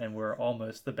team and we're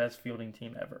almost the best fielding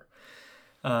team ever.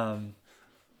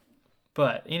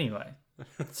 But anyway,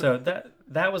 so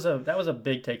that was a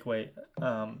big takeaway,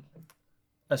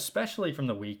 especially from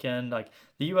the weekend. Like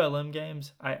the ULM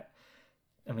games,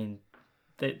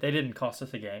 they didn't cost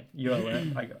us a game.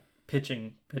 ULM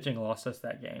pitching lost us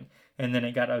that game, and then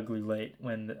it got ugly late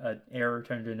when an error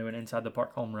turned into an inside the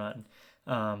park home run,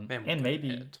 and we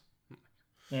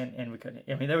couldn't.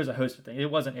 There was a host of things.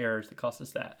 It wasn't errors that cost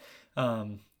us that,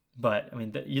 but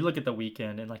you look at the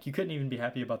weekend and you couldn't even be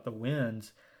happy about the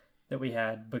wins that we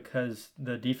had because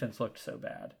the defense looked so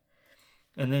bad.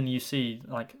 And then you see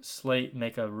Slate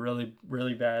make a really,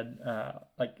 really bad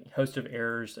host of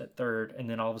errors at third, and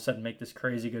then all of a sudden make this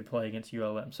crazy good play against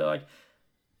ULM. So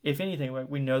if anything,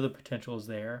 we know the potential is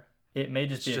there. It may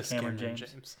just be a Cameron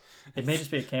James. It may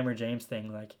just be a Cameron James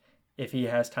thing. If he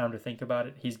has time to think about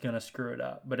it, he's gonna screw it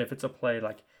up. But if it's a play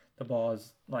the ball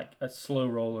is a slow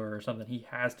roller or something, he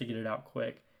has to get it out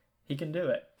quick. He can do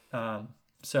it.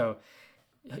 So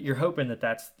you're hoping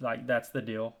that's the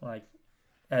deal.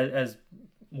 As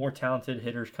more talented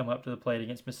hitters come up to the plate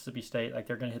against Mississippi State,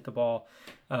 they're going to hit the ball.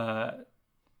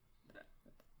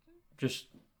 Just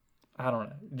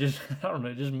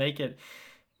make it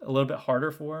a little bit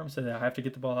harder for them so they have to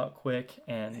get the ball out quick.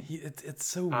 And it's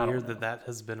so weird that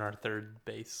has been our third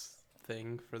base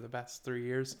thing for the past 3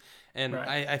 years. And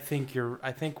right. I think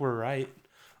we're right.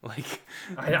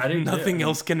 I do nothing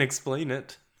else can explain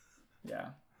it.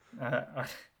 Yeah.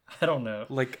 I don't know.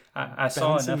 I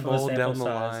saw enough ball of a down the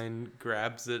line,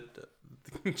 grabs it,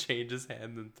 changes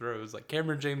hand, and throws.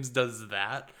 Cameron James does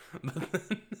that.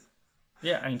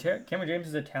 Yeah, Cameron James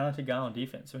is a talented guy on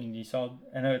defense. You saw.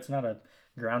 I know it's not a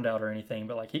ground out or anything,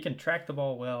 but he can track the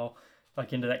ball well,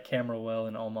 into that camera well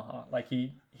in Omaha.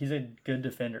 He's a good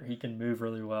defender. He can move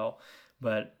really well,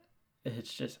 but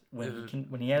it's just when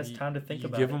he has time to think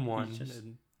about it. Give him one.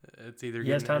 It's either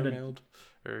getting airmailed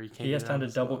or you can't. He has time to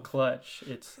double clutch.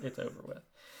 It's over with.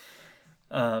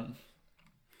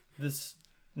 This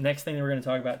next thing that we're going to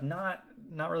talk about, not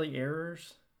really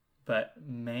errors, but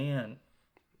man,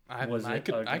 I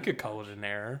could call it an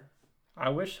error. I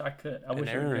wish I could. I wish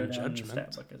I could go down in the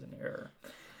stat book as an error.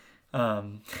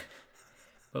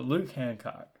 But Luke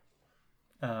Hancock,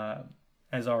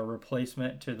 as our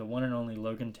replacement to the one and only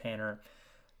Logan Tanner,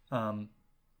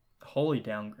 holy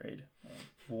downgrade.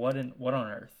 What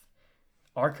on earth?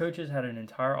 Our coaches had an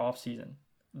entire offseason,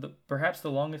 perhaps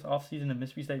the longest offseason in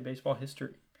Mississippi State baseball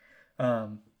history.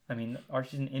 Our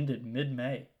season ended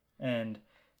mid-May, and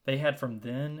they had from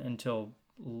then until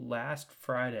last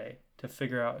Friday to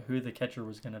figure out who the catcher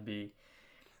was going to be.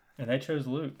 And they chose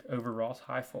Luke over Ross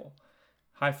Highfill.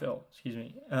 Hey,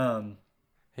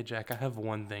 Jack, I have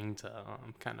one thing to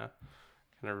kind of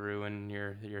ruin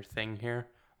your thing here.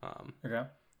 Okay.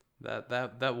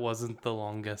 That wasn't the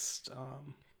longest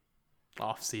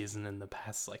off season in the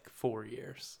past 4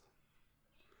 years.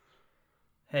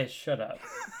 Hey, shut up.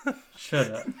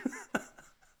 Shut up.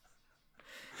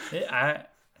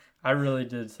 I really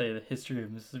did say the history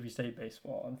of Mississippi State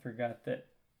baseball and forgot that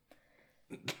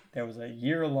there was a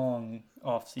year-long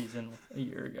off season a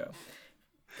year ago,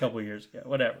 a couple of years ago,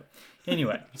 whatever.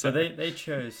 Anyway, so they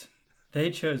chose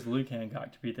Luke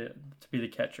Hancock to be the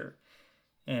catcher.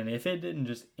 And if it didn't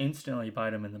just instantly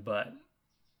bite him in the butt.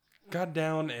 Got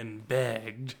down and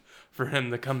begged for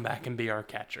him to come back and be our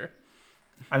catcher.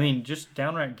 Just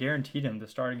downright guaranteed him the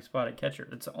starting spot at catcher.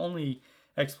 It's only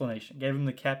explanation. Gave him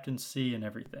the captain C and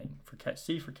everything for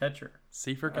C for catcher.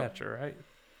 C for catcher,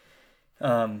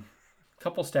 right?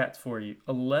 Couple stats for you: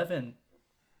 11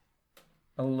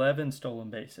 stolen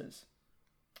bases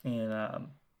in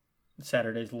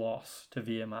Saturday's loss to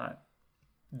VMI.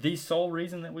 The sole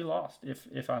reason that we lost,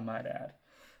 if I might add.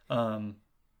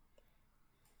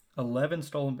 11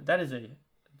 stolen. That is a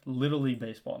Little League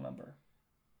baseball number.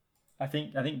 I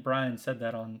think Brian said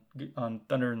that on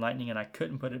Thunder and Lightning, and I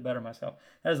couldn't put it better myself.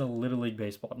 That is a Little League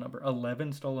baseball number.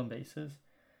 11 stolen bases.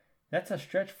 That's a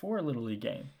stretch for a Little League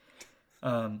game.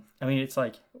 I mean, it's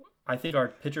like, I think our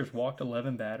pitchers walked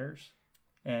 11 batters,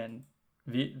 and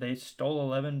they stole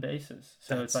 11 bases.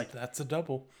 So it's like, that's a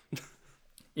double.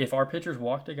 If our pitchers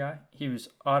walked a guy, he was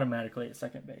automatically at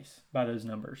second base by those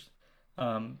numbers.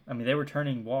 I mean, they were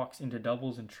turning walks into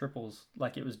doubles and triples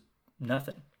like it was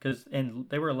nothing. And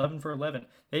they were 11 for 11.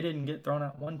 They didn't get thrown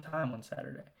out one time on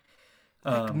Saturday.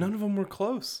 None of them were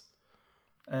close.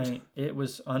 I mean, it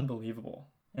was unbelievable.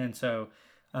 And so,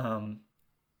 out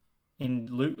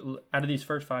of these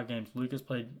first 5 games, Luke has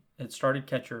started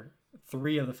catcher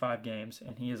 3 of the 5 games,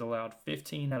 and he has allowed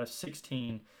 15 out of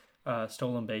 16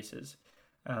 stolen bases.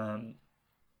 And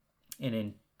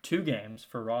in 2 games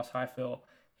for Ross Highfill,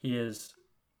 he has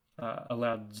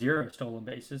allowed 0 stolen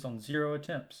bases on 0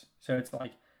 attempts. So it's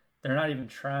like they're not even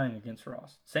trying against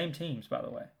Ross. Same teams, by the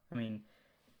way. I mean,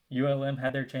 ULM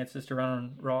had their chances to run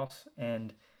on Ross,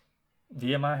 and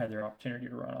VMI had their opportunity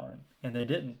to run on him, and they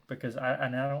didn't, because I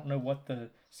don't know what the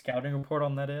scouting report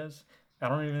on that is. I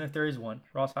don't even know if there is one.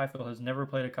 Ross Highfill has never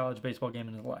played a college baseball game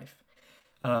in his life.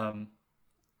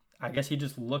 I guess he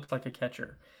just looked like a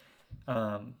catcher.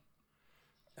 And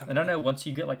I don't know, once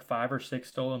you get like 5 or 6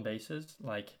 stolen bases,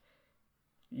 like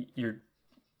you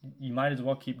might as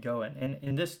well keep going.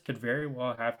 And this could very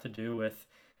well have to do with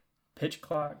pitch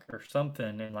clock or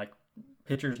something, and like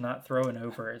pitchers not throwing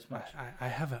over as much. I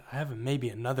have maybe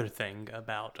another thing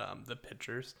about the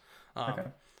pitchers. Okay.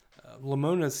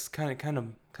 Lamona's kind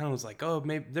of was like, oh,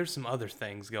 maybe there's some other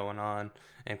things going on,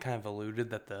 and kind of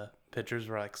alluded that the pitchers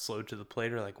were like slow to the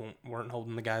plate, or like weren't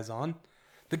holding the guys on.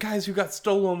 The guys who got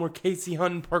stolen were Casey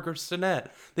Hunt and Parker Stinnett.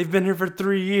 They've been here for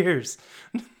 3 years.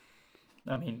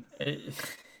 I mean,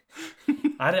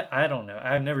 I don't know.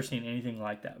 I've never seen anything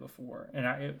like that before. And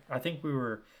I think we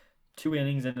were 2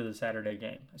 innings into the Saturday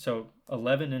game. So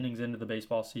 11 innings into the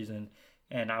baseball season,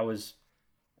 and I was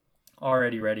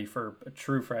already ready for a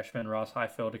true freshman, Ross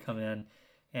Highfill, to come in.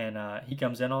 And he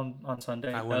comes in on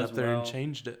Sunday. I went up there and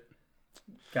changed it.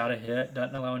 Got a hit,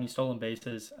 doesn't allow any stolen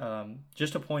bases.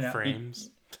 Just to point out,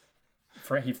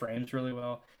 he frames really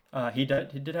well. He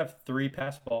did have 3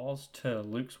 pass balls to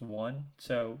Luke's 1,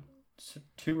 so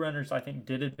 2 runners I think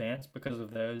did advance because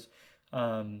of those,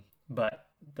 but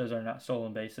those are not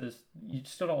stolen bases. You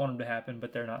still don't want them to happen,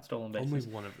 but they're not stolen bases. Only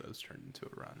one of those turned into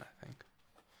a run, I think.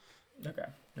 Okay,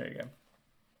 there you go.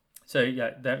 So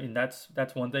yeah,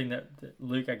 that's one thing that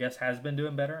Luke, I guess, has been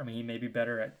doing better. I mean, he may be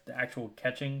better at the actual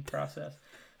catching process,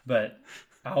 but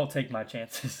I'll take my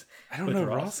chances. I don't know.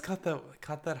 Ross caught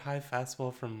that high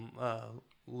fastball from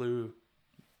Lou.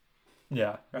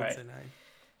 Yeah, right.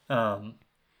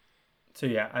 So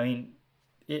yeah, I mean,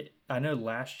 I know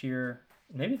last year,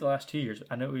 maybe the last 2 years,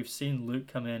 I know we've seen Luke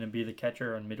come in and be the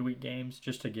catcher on midweek games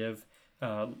just to give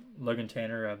Logan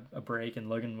Tanner a break, and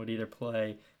Logan would either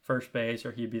play first base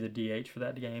or he'd be the DH for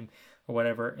that game or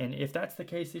whatever. And if that's the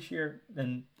case this year,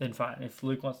 then fine. If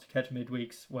Luke wants to catch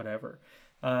midweeks, whatever.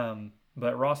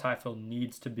 But Ross Highfill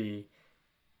needs to be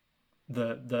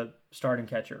the starting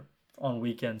catcher on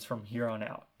weekends from here on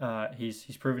out.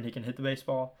 He's proven he can hit the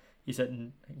baseball. He's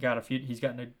gotten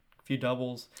a few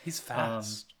doubles. He's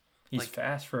fast. He's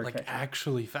fast for a catcher.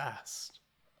 Actually fast.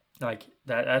 Like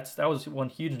that was one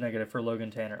huge negative for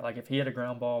Logan Tanner. Like if he had a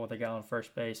ground ball with a guy on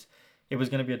first base, it was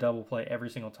going to be a double play every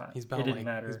single time. It didn't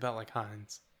matter. He's about like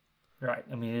Hines. Right.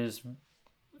 I mean,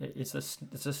 it's a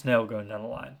snail going down the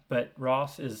line. But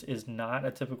Ross is not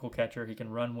a typical catcher. He can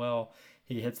run well.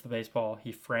 He hits the baseball.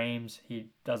 He frames. He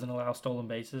doesn't allow stolen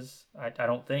bases. I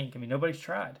don't think. I mean, nobody's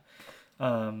tried.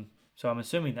 So I'm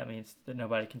assuming that means that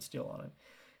nobody can steal on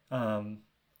him.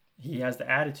 He has the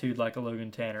attitude like a Logan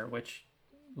Tanner, which,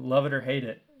 love it or hate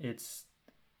it, it's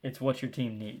what your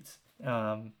team needs.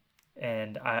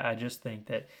 And I just think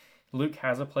that Luke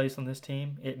has a place on this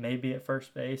team. It may be at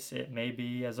first base. It may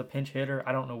be as a pinch hitter.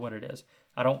 I don't know what it is.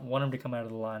 I don't want him to come out of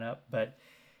the lineup, but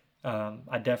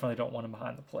I definitely don't want him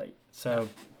behind the plate. So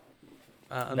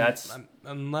that's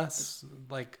unless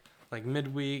like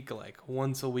midweek, like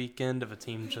once a weekend, if a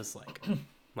team just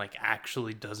like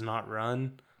actually does not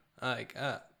run,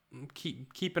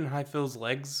 keeping Highfield's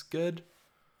legs good.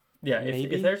 Yeah,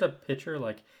 if there's a pitcher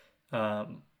like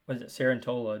Was it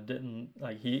Sarantola didn't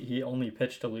like he only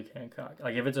pitched to Luke Hancock.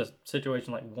 Like if it's a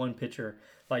situation like one pitcher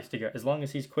likes to go, as long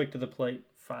as he's quick to the plate,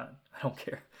 fine. I don't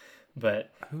care.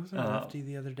 But Who was our lefty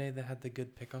the other day that had the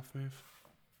good pickoff move?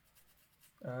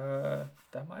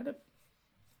 that might have,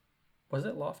 was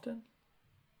it Lofton?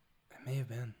 It may have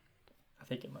been. I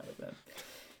think it might have been.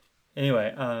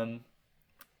 Anyway,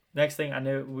 next thing I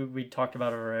know we talked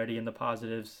about it already in the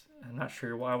positives. I'm not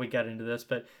sure why we got into this,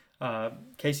 but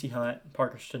Casey Hunt,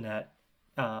 Parker Stinnett,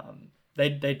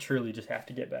 they truly just have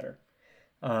to get better.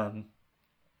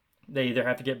 They either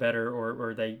have to get better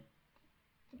or they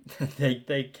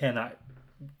they cannot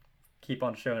keep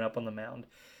on showing up on the mound.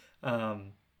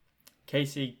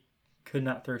 Casey could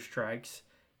not throw strikes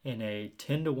in a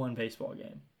 10-1 baseball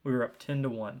game. We were up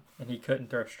 10-1, and he couldn't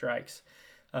throw strikes.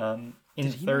 In Did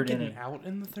the he third not get inning, out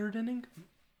in the third inning?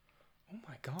 Oh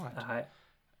my god!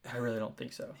 I really don't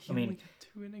think so. He only got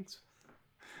 2 innings.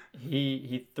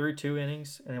 He threw 2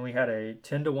 innings, and then we had a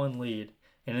 10-1 lead.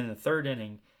 And in the third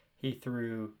inning, he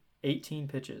threw 18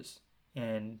 pitches,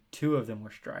 and 2 of them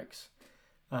were strikes.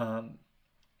 I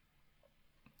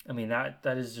mean that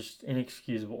is just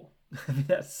inexcusable. I mean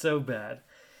that's so bad.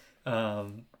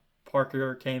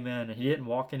 Parker came in and he didn't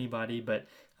walk anybody, but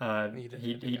he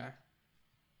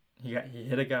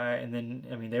hit a guy, and then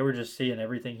I mean they were just seeing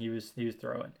everything he was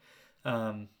throwing.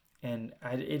 And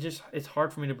it's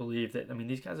hard for me to believe that. I mean,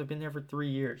 these guys have been there for 3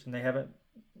 years and they haven't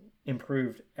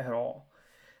improved at all.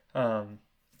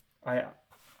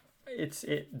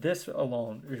 This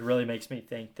alone really makes me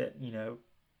think that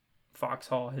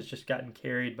Foxhall has just gotten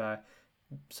carried by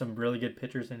some really good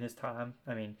pitchers in his time.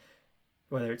 I mean,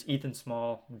 whether it's Ethan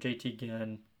Small, JT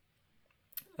Ginn,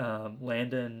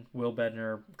 Landon, Will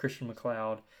Bednar, Christian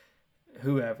McLeod,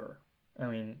 whoever. I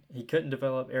mean, he couldn't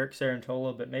develop Eric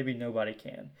Sarantola, but maybe nobody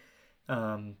can.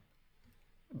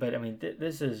 But I mean,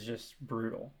 this is just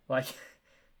brutal. Like,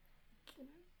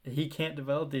 he can't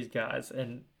develop these guys,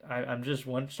 and I'm just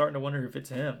starting to wonder if it's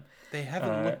him. They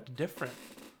haven't looked different.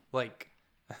 Like,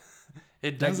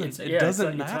 it doesn't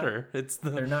matter.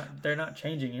 They're not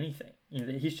changing anything.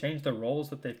 He's changed the roles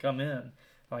that they've come in,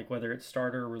 like whether it's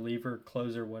starter, reliever,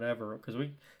 closer, whatever. Because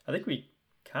I think we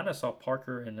kind of saw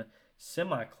Parker in a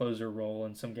semi-closer role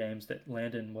in some games that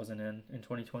Landon wasn't in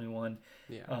 2021.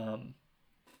 Yeah.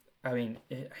 I mean,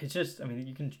 it's just, I mean,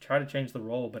 you can try to change the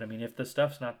role, but I mean, if the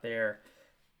stuff's not there,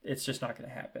 it's just not going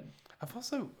to happen. I've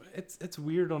also, it's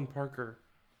weird on Parker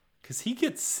because he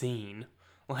gets seen.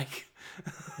 Like,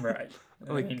 right.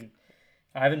 I mean,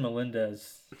 Ivan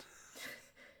Melendez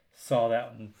saw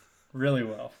that one really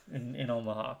well in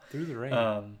Omaha. Through the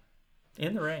rain.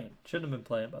 In the rain. Shouldn't have been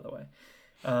playing, by the way.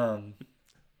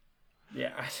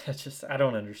 Yeah, I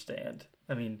don't understand.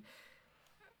 I mean,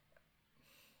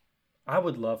 I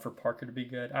would love for Parker to be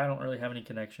good. I don't really have any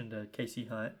connection to Casey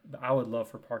Hunt, but I would love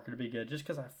for Parker to be good just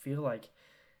because I feel like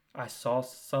I saw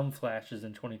some flashes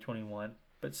in 2021,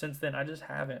 but since then I just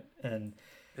haven't. And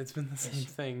it's been the same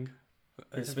thing.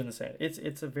 It's been the same.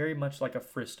 It's a very much like a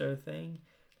Fristo thing.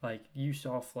 Like, you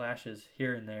saw flashes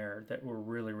here and there that were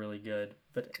really, really good,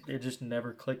 but it just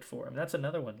never clicked for him. That's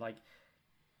another one. Like,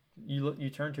 you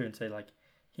turn to and say, like,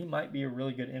 he might be a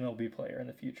really good MLB player in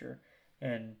the future,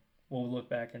 and we'll look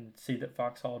back and see that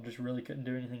Foxhall just really couldn't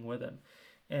do anything with him.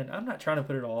 And I'm not trying to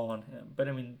put it all on him, but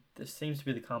I mean, this seems to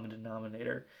be the common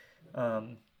denominator.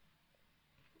 And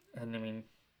I mean,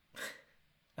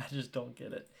 I just don't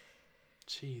get it.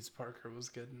 Jeez, Parker was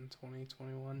good in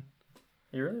 2021.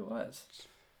 He really was.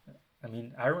 I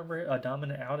mean, I remember a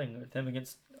dominant outing with him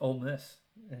against Ole Miss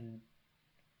in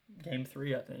Game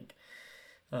 3, I think.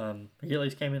 He at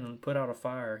least came in and put out a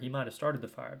fire. He might have started the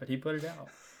fire, but he put it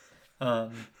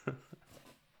out.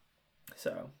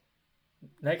 So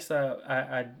next,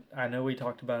 I know we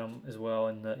talked about him as well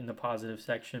in the positive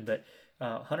section, but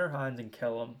Hunter Hines and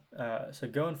Kellum. So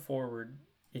going forward,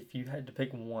 if you had to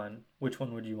pick one, which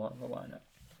one would you want in the lineup?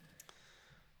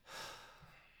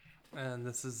 And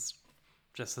this is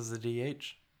just as a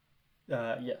DH.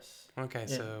 Yes. Okay,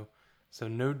 yeah. So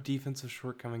no defensive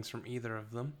shortcomings from either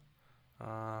of them.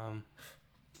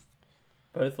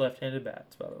 Both left-handed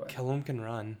bats, by the way. Kellum can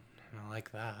run. I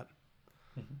like that.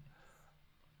 Mm-hmm.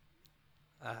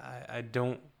 I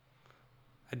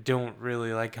don't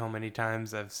really like how many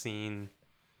times I've seen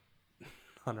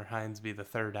Hunter Hines be the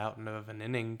third out of an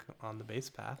inning on the base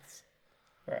paths.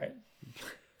 Right.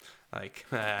 Like,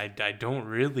 I don't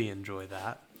really enjoy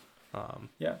that.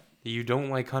 Yeah. You don't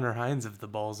like Hunter Hines if the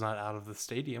ball's not out of the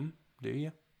stadium, do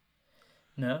you?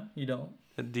 No, you don't.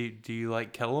 Do you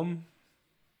like Kellum?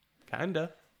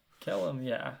 Kinda. Kellum,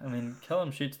 yeah. I mean,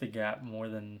 Kellum shoots the gap more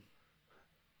than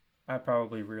I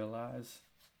probably realize.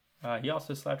 He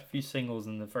also slapped a few singles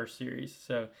in the first series.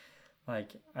 So,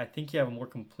 like, I think you have a more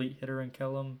complete hitter in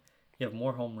Kellum. You have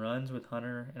more home runs with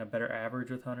Hunter and a better average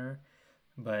with Hunter.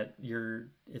 But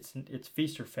it's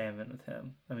feast or famine with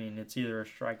him. I mean, it's either a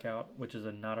strikeout, which is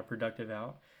not a productive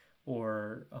out,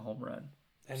 or a home run.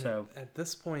 And so at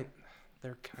this point,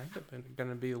 they're kind of going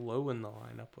to be low in the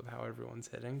lineup with how everyone's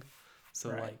hitting.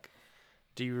 So, right. like,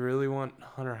 do you really want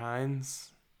Hunter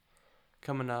Hines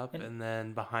coming up and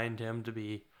then behind him to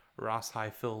be Ross High,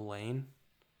 Phil Lane?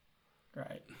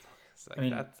 Right. It's like, I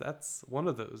mean, that's one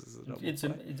of those is a double it's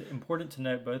important to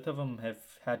note both of them have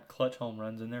had clutch home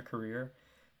runs in their career.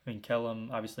 I mean, Kellum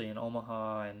obviously in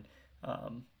Omaha and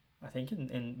I think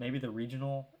in maybe the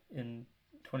regional in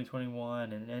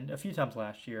 2021 and a few times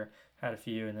last year had a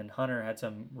few, and then Hunter had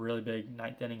some really big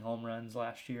ninth inning home runs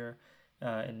last year.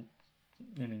 And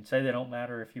I mean, say they don't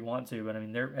matter if you want to, but I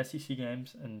mean they're SEC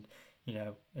games, and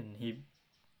and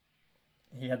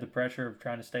he had the pressure of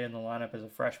trying to stay in the lineup as a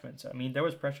freshman. So I mean, there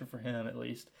was pressure for him at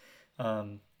least.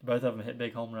 Both of them hit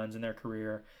big home runs in their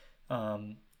career.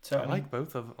 So I like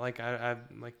both of them. Like I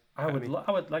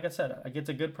would like I said, like it's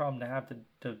a good problem to have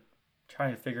to try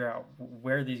and figure out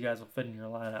where these guys will fit in your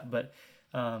lineup. But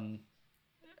I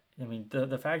mean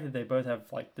the fact that they both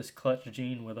have like this clutch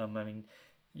gene with them. I mean,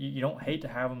 you don't hate to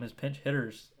have them as pinch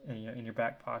hitters in your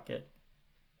back pocket.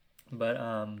 But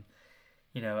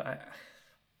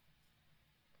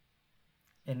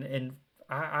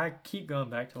I keep going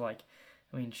back to like,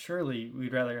 I mean, surely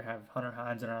we'd rather have Hunter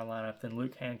Hines in our lineup than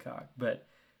Luke Hancock, but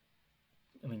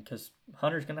I mean, because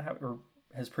Hunter's gonna have or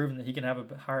has proven that he can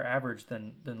have a higher average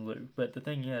than Luke. But the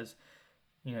thing is,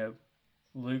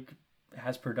 Luke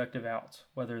has productive outs,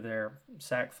 whether they're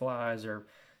sac flies or,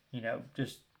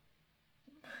 just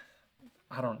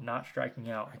not striking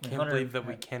out. I can't believe that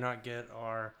we cannot get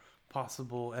our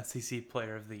possible SEC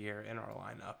Player of the Year in our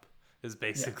lineup. Is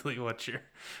basically what you're.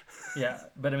 Yeah,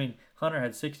 but I mean, Hunter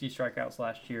had 60 strikeouts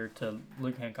last year to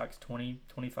Luke Hancock's 20,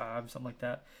 25, something like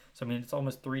that. So I mean, it's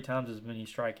almost 3 times as many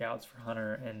strikeouts for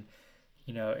Hunter, and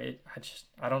I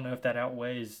don't know if that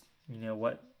outweighs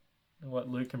what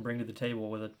Luke can bring to the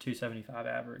table with a 275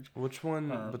 average. Which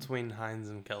one between Hines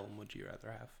and Kellum would you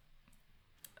rather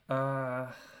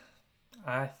have?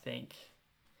 I think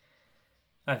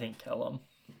Kellum.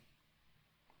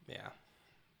 Yeah,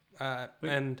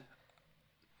 and.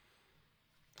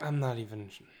 I'm not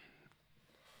even.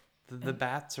 The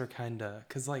bats are kind of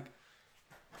because I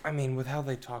mean, with how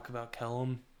they talk about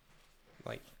Kellum,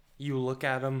 like you look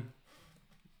at him,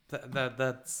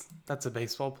 that's a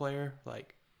baseball player,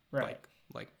 like right,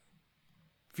 like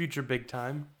future big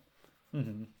time.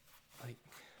 Mm-hmm. Like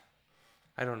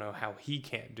I don't know how he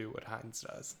can't do what Hines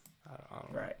does. I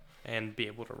don't know. Right, and be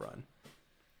able to run.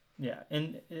 Yeah,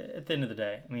 and at the end of the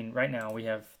day, I mean, right now we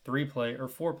have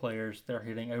 4 players that are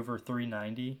hitting over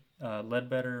 390.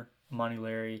 Ledbetter, Monty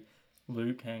Larry,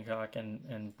 Luke Hancock,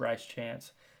 and Bryce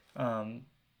Chance. At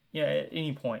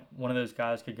any point, one of those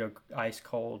guys could go ice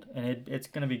cold, and it's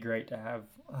going to be great to have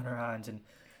Hunter Hines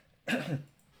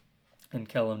and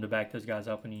Kellum to back those guys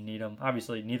up when you need them.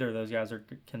 Obviously, neither of those guys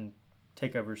can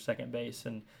take over second base,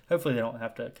 and hopefully they don't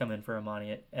have to come in for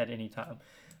Amani at any time.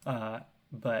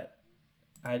 But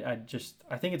I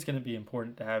think it's going to be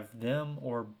important to have them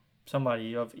or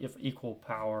somebody of equal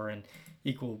power and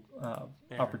equal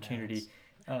opportunity.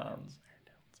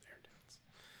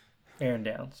 Aaron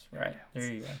Downs, right?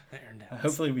 There you go. Aaron Downs.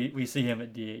 Hopefully we see him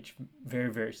at DH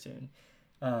very, very soon.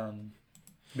 But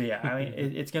yeah, I mean,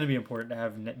 it's going to be important to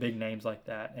have big names like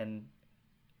that. And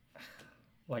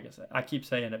like I said, I keep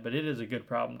saying it, but it is a good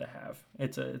problem to have.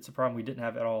 It's a problem we didn't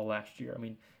have at all last year. I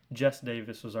mean, Jess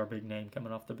Davis was our big name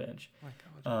coming off the bench.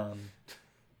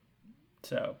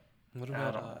 So what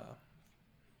about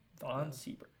Vaughn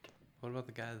Siebert? What about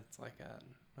the guy that's like at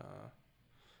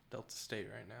Delta State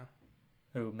right now?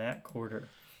 Oh, Matt Corder.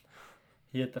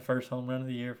 He hit the first home run of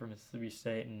the year for Mississippi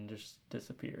State and just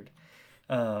disappeared.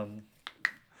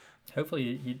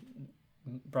 Hopefully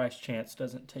Bryce Chance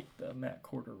doesn't take the Matt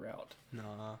Corder route.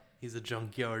 Nah, he's a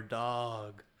junkyard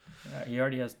dog. He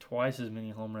already has twice as many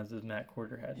home runs as Matt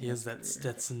Corder had. He has that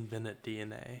Stetson Bennett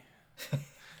DNA.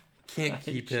 Can't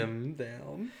keep him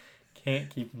down. Can't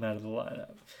keep him out of the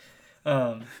lineup.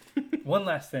 One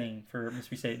last thing for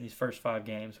Mississippi State in these first 5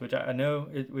 games, which I know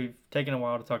we've taken a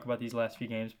while to talk about these last few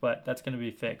games, but that's going to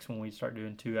be fixed when we start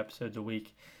doing 2 episodes a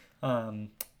week.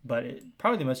 But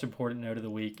probably the most important note of the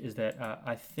week is that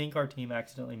I think our team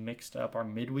accidentally mixed up our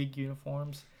midweek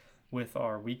uniforms with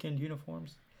our weekend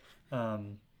uniforms.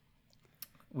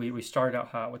 We started out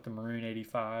hot with the maroon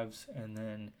 85s, and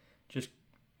then just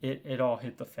it all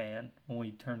hit the fan when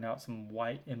we turned out some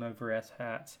white M over S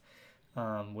hats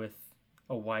with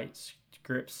a white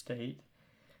script state,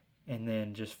 and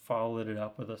then just followed it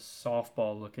up with a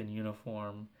softball looking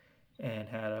uniform and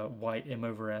had a white M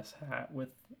over S hat with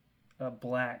a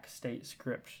black state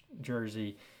script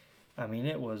jersey. I mean,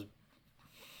 it was,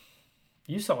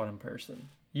 you saw it in person.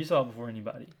 You saw it before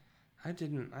anybody. I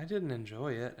didn't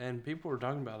enjoy it, and people were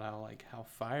talking about how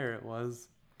fire it was.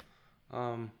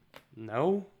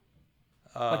 No.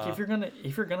 Like if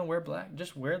you're gonna wear black,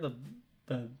 just wear the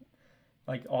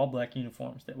like all black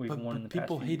uniforms that we've worn in the past few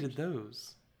people hated years.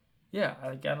 those. Yeah,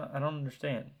 I don't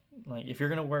understand. Like if you're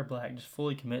gonna wear black, just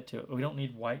fully commit to it. We don't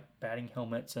need white batting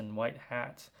helmets and white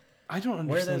hats. I don't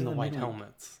understand the white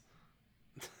helmets.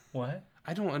 What?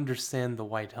 I don't understand the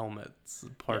white helmets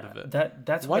part of it.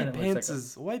 That's white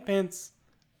pants white pants.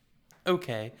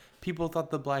 Okay, people thought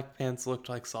the black pants looked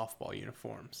like softball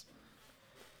uniforms.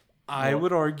 I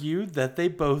would argue that they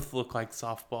both look like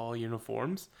softball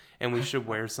uniforms, and we should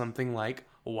wear something like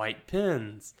white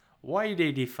pins, white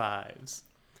 85s,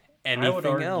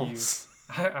 anything else.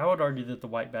 I would argue that the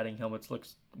white batting helmets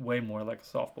looks way more like a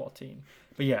softball team.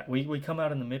 But yeah, we come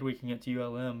out in the midweek against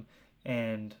ULM,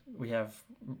 and we have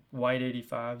white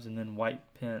 85s and then white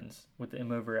pins with the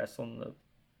M over S on the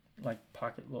like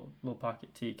pocket little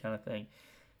pocket tee kind of thing.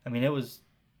 I mean, it's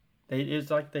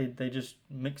like they just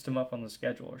mixed them up on the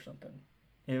schedule or something.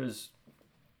 It was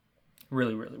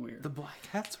really, really weird. The black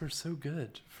hats were so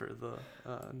good for the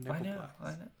nickel I know,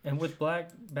 blacks. and with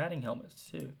black batting helmets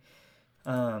too.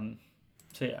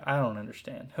 So yeah, I don't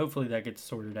understand. Hopefully that gets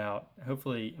sorted out.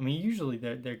 Hopefully, I mean, usually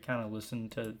they kind of listen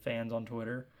to fans on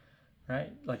Twitter,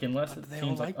 right? Like unless the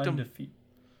team's like undefeated,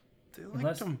 They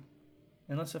liked them.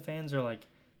 Unless the fans are like,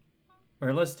 or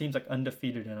unless the team's like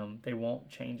undefeated in them, they won't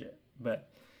change it. But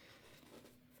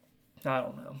I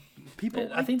don't know. People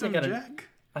I think them, Jack.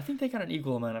 I think they got an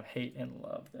equal amount of hate and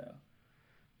love though.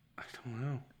 I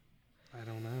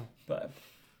don't know. But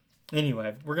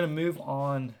anyway, we're gonna move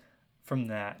on from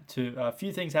that to a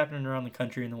few things happening around the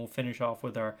country, and then we'll finish off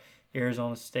with our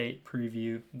Arizona State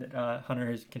preview that Hunter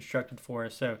has constructed for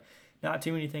us. So not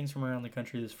too many things from around the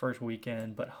country this first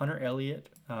weekend, but Hunter Elliott,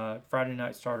 Friday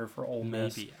night starter for Ole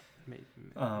Miss. Maybe.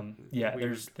 Yeah,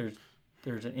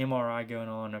 there's an MRI going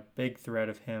on, a big threat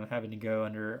of him having to go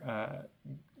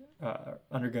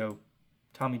undergo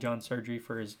Tommy John surgery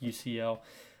for his UCL.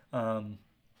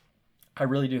 I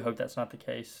really do hope that's not the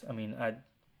case. I mean,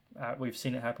 we've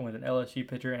seen it happen with an LSU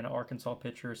pitcher and an Arkansas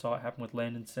pitcher. Saw it happen with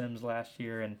Landon Sims last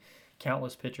year and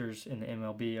countless pitchers in the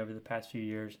MLB over the past few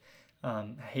years.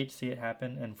 I hate to see it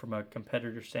happen, and from a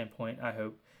competitor standpoint, I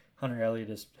hope Hunter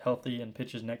Elliott is healthy and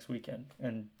pitches next weekend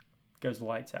and goes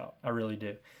lights out. I really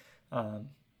do.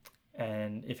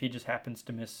 And if he just happens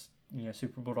to miss,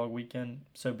 Super Bulldog weekend,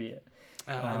 so be it.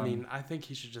 I mean, I think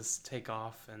he should just take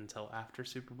off until after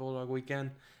Super Bulldog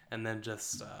weekend, and then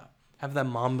just have that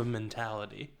Mamba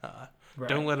mentality. Right.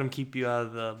 Don't let him keep you out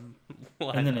of the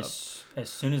lineup. And then as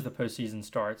soon as the postseason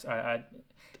starts,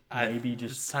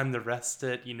 it's time to rest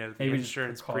it. The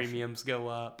insurance premiums go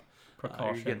up.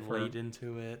 You're getting late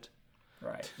into it.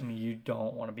 Right. I mean, you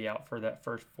don't want to be out for that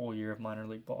first full year of minor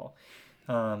league ball.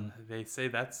 They say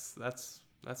that's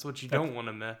what you don't want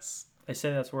to miss. They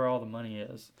say that's where all the money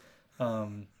is. So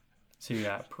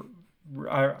yeah,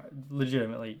 I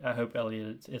legitimately, I hope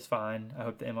Elliott is fine. I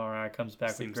hope the MRI comes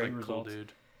back with great results.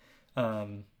 Cool,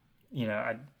 dude.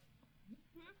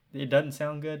 It doesn't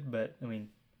sound good, but I mean,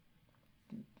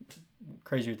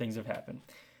 crazier things have happened.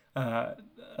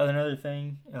 Another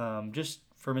thing, just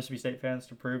for Mississippi State fans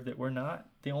to prove that we're not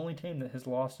the only team that has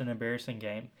lost an embarrassing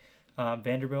game.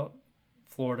 Vanderbilt,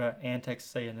 Florida, and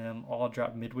Texas A&M all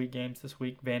dropped midweek games this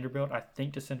week. Vanderbilt, I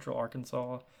think, to Central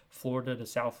Arkansas, Florida to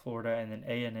South Florida, and then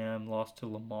A&M lost to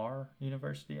Lamar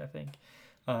University, I think.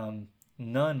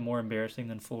 None more embarrassing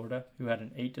than Florida, who had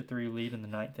an 8-3 lead in the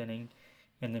ninth inning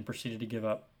and then proceeded to give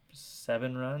up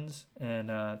 7 runs,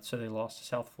 and so they lost to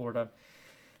South Florida.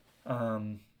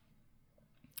 So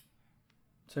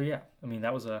yeah, I mean,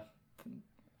 that was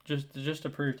just to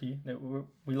prove to you that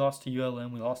we lost to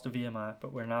ULM, we lost to VMI,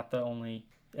 but we're not the only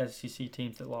SEC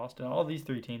teams that lost, and all these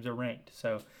 3 teams are ranked.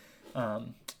 So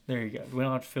there you go. We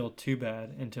don't have to feel too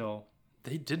bad until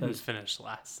they didn't finish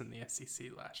last in the SEC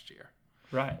last year.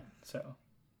 Right. So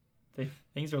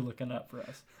things are looking up for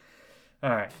us. All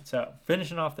right. So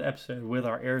finishing off the episode with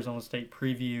our Arizona State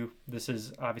preview. This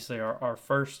is obviously our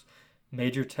first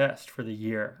major test for the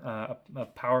year. A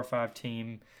Power 5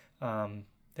 team.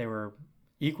 They were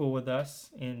equal with us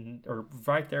or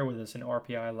right there with us in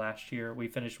RPI last year. We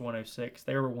finished 106.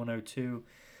 They were 102.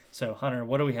 So Hunter,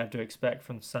 what do we have to expect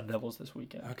from the Sun Devils this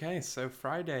weekend? Okay, so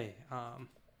Friday.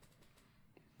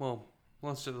 Well,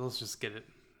 let's just get it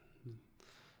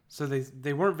So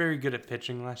they weren't very good at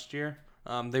pitching last year.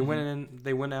 They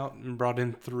went out and brought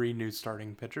in 3 new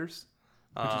starting pitchers,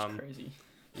 which is crazy.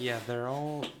 Yeah, they're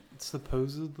all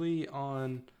supposedly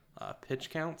on pitch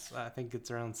counts. I think it's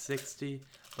around 60,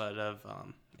 but of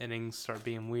innings start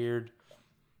being weird,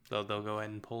 they'll go ahead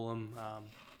and pull them.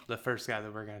 The first guy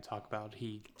that we're going to talk about,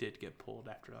 he did get pulled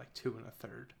after like 2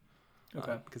 1/3.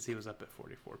 Okay. Because he was up at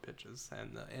 44 pitches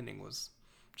and the inning was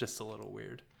just a little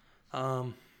weird.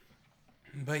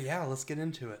 But yeah, let's get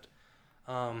into it.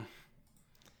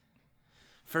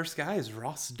 First guy is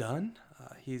Ross Dunn.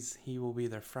 He will be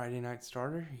their Friday night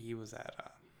starter. He was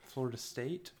at Florida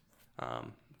State.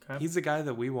 Okay. He's the guy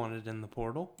that we wanted in the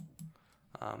portal.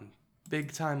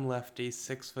 Big time lefty,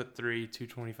 6'3",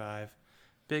 225.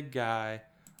 Big guy.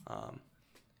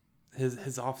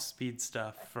 His off speed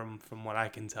stuff, from what I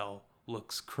can tell,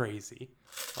 looks crazy.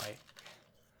 Like,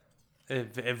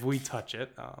 if we touch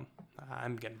it,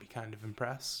 I'm gonna be kind of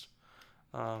impressed.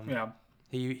 Yeah.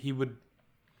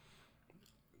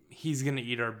 He's gonna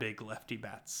eat our big lefty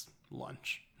bats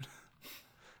lunch.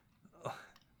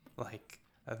 Like,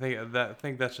 I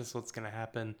think that's just what's gonna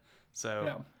happen. So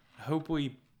Yeah. I hope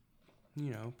we,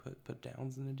 put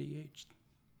Downs in the DH.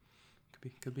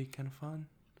 Could be kind of fun.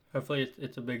 Hopefully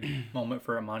it's a big moment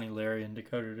for Amani Larry and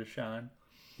Dakota to shine.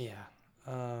 Yeah.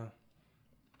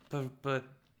 But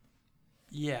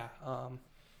yeah.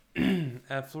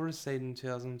 At Florida State in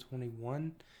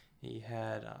 2021, he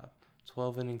had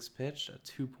 12 innings pitched, a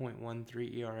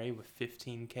 2.13 ERA with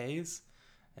 15 Ks,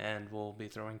 and we'll be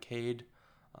throwing Cade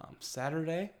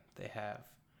Saturday. They have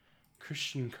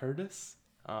Christian Curtis,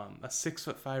 a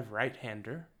 6'5"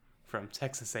 right-hander from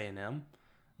Texas A&M.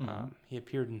 He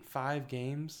appeared in 5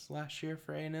 games last year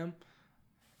for A&M.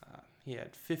 He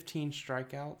had 15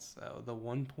 strikeouts, the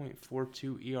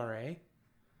 1.42 ERA.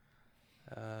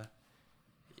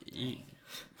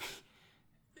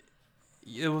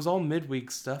 It was all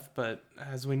midweek stuff, but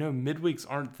as we know, midweeks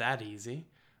aren't that easy.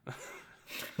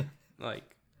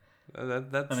 Like,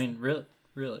 that's. I mean,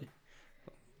 really.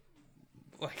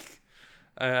 Like,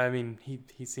 I mean,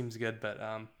 he seems good, but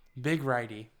big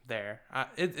righty there.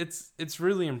 It's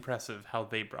really impressive how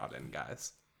they brought in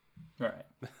guys. Right.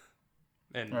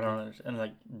 And I don't understand. And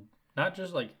like, not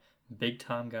just like big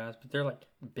time guys, but they're like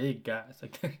big guys.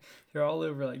 Like they're all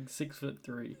over like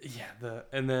 6'3". Yeah.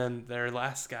 And then their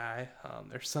last guy,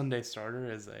 their Sunday starter,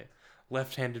 is a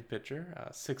left-handed pitcher,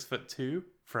 6'2",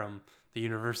 from the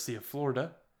University of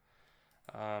Florida.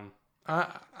 I'm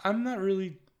not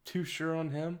really too sure on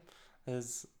him,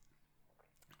 as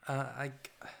I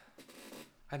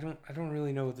don't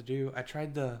really know what to do. I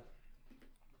tried to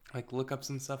like look up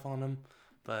some stuff on him,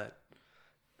 but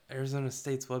Arizona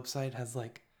State's website has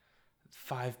like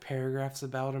 5 paragraphs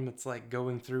about him. It's like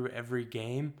going through every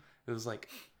game. It was like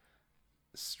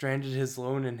stranded his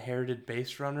lone inherited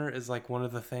base runner is like one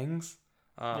of the things.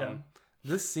 Yeah.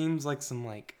 This seems like some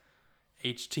like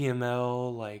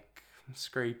HTML like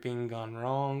scraping gone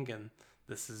wrong, and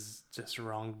this is just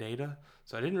wrong data.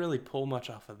 So I didn't really pull much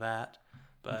off of that,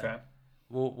 but Okay.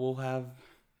 we'll have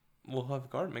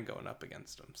Gardman going up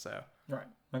against him. So Right.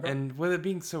 Okay. and with it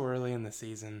being so early in the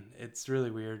season, it's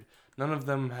really weird. None of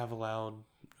them have allowed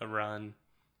a run,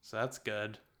 so that's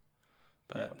good.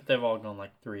 But they've all gone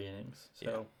like 3 innings.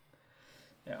 So,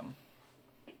 yeah.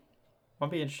 I'll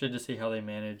be interested to see how they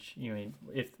manage.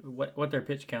 If what their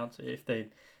pitch counts, if they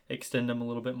extend them a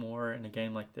little bit more in a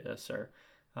game like this, or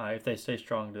if they stay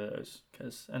strong to those.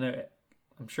 Because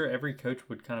I'm sure every coach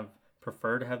would kind of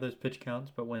prefer to have those pitch counts,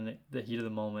 but when the heat of the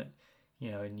moment,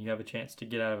 and you have a chance to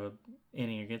get out of an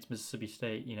inning against Mississippi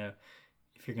State,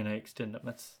 if you're going to extend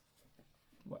them,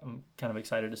 I'm kind of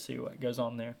excited to see what goes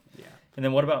on there. Yeah. And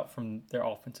then what about from their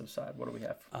offensive side? What do we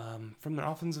have? From their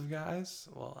offensive guys,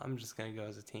 well, I'm just going to go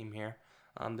as a team here.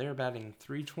 They're batting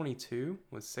 .322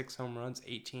 with 6 home runs,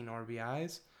 18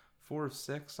 RBIs, 4 of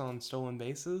 6 on stolen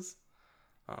bases.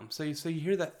 So you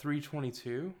hear that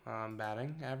 .322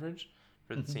 batting average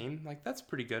for the team. Like, that's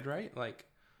pretty good, right? Like,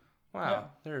 wow,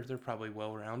 they're probably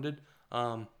well-rounded.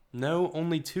 No,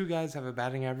 only 2 guys have a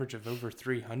batting average of over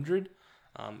 300.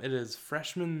 It is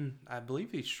freshman, I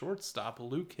believe he's shortstop,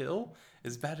 Luke Hill,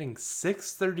 is batting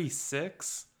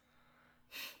 .636.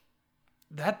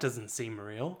 That doesn't seem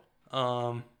real.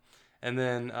 And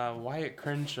then Wyatt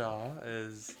Crenshaw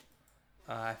is,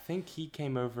 I think he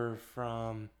came over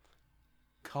from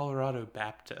Colorado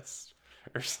Baptist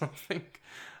or something.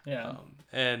 Yeah.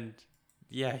 And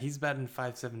yeah, he's batting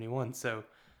 .571. So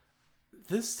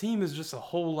this team is just a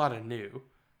whole lot of new,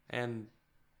 and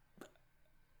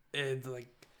it's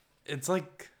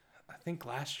like I think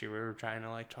last year we were trying to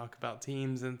like talk about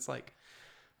teams, and it's like,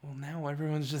 well, now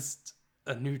everyone's just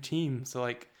a new team. So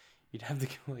like you'd have to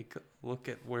like look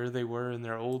at where they were in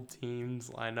their old teams,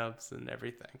 lineups, and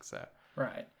everything. So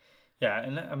Right. Yeah,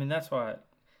 and I mean that's why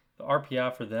the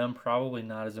RPI for them probably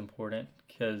not as important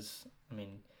because I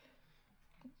mean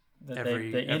they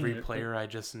every ended player I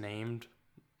just named,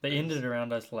 they ended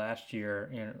around us last year,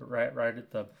 right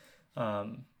at the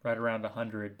right around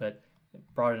 100, but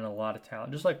brought in a lot of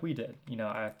talent, just like we did.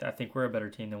 I think we're a better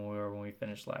team than we were when we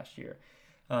finished last year.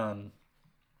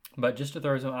 But just to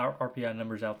throw some RPI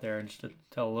numbers out there and just to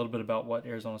tell a little bit about what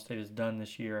Arizona State has done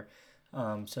this year.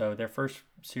 So their first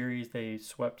series, they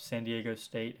swept San Diego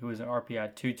State, who was an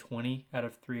RPI 220 out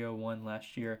of 301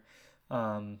 last year.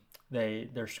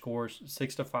 Their scores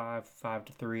 6-5,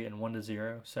 5-3, and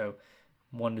 1-0. So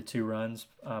 1-2 runs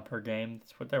per game.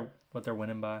 That's what they're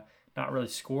winning by. Not really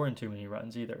scoring too many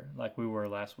runs either, like we were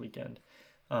last weekend.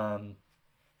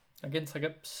 Against like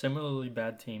a similarly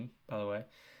bad team, by the way.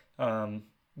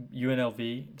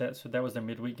 UNLV, that was their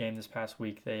midweek game this past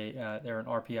week. They're an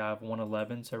RPI of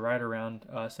 111, so right around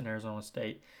us in Arizona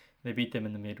State. They beat them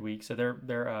in the midweek, so they're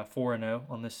 4-0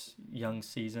 on this young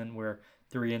season. We're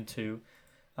 3-2.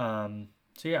 So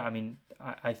yeah, I mean,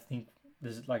 I think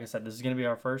this is, like I said, this is going to be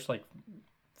our first like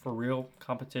for real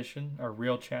competition, a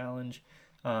real challenge,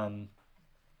 and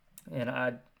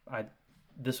I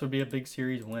this would be a big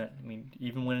series win. I mean,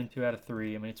 even winning 2 out of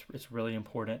 3, I mean, it's really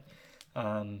important,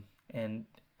 and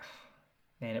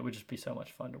man, it would just be so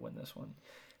much fun to win this one.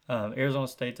 Arizona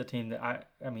State's a team that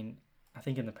I mean, I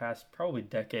think in the past probably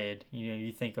decade,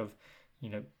 you think of,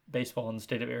 baseball in the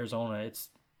state of Arizona,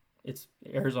 it's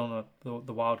Arizona,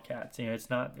 the Wildcats. It's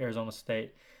not Arizona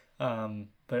State,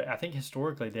 but I think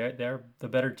historically they're the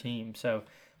better team. So,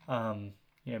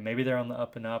 maybe they're on the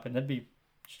up and up, and that'd be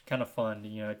kind of fun.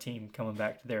 A team coming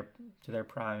back to their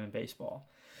prime in baseball.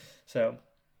 So,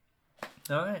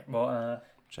 all right, well.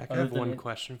 Jack, I have one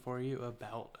question for you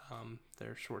about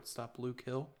their shortstop, Luke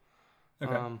Hill.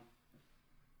 Okay.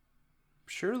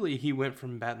 Surely he went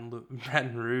from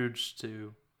Baton Rouge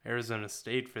to Arizona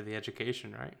State for the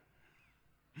education, right?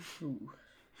 Ooh.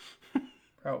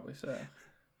 Probably so.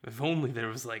 If only there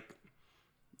was like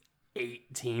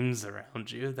 8 teams around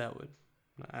you, that would...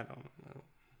 I don't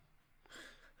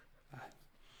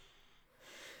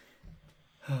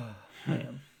know.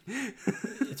 Man.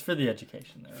 It's for the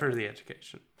education, though. For the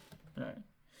education. All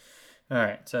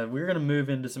right. So we're going to move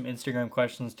into some Instagram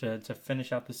questions to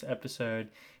finish out this episode.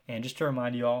 And just to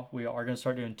remind you all, we are going to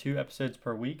start doing 2 episodes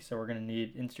per week. So we're going to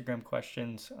need Instagram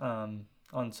questions on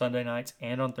Sunday nights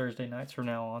and on Thursday nights from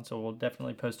now on. So we'll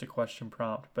definitely post a question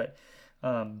prompt. But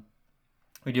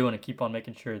we do want to keep on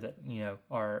making sure that,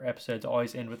 our episodes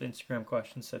always end with Instagram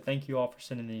questions. So thank you all for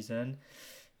sending these in.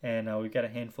 And we've got a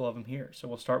handful of them here. So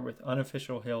we'll start with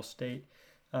unofficial Hail State.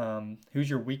 Who's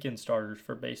your weekend starters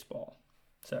for baseball?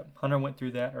 So Hunter went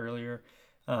through that earlier.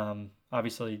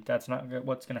 Obviously, that's not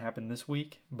what's going to happen this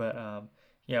week. But,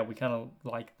 yeah, we kind of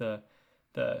like the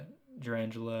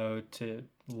Durangelo to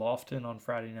Lofton on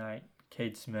Friday night,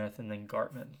 Cade Smith, and then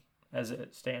Gartman as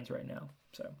it stands right now.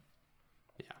 So,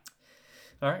 yeah.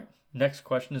 All right. Next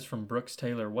question is from Brooks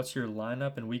Taylor. What's your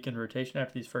lineup and weekend rotation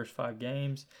after these first 5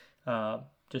 games?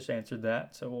 Just answered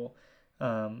that. So we'll,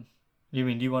 do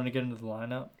you want to get into the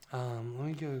lineup? Let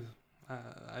me go.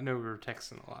 I know we were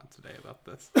texting a lot today about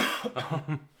this.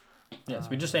 Yes,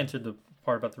 we just answered the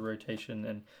part about the rotation,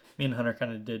 and me and Hunter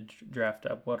kind of did draft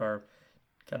up what our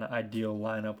kind of ideal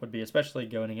lineup would be, especially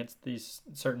going against these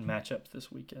certain matchups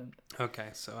this weekend. Okay,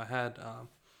 so I had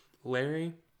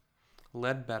Larry,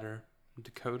 Ledbetter,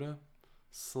 Dakota,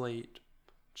 Slate,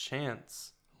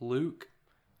 Chance, Luke,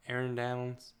 Aaron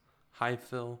Downs,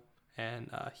 Highfill, and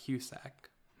Husak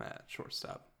at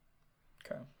shortstop.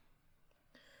 Okay.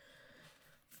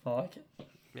 I like it.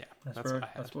 Yeah,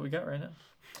 that's what we got right now.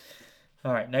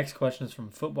 All right, next question is from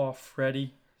Football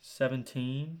Freddy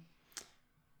 17.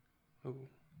 Ooh.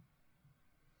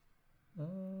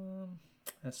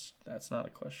 That's not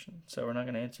a question, so we're not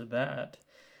going to answer that.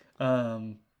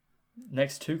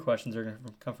 Next 2 questions are going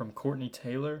to come from Courtney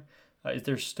Taylor. Is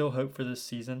there still hope for this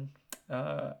season?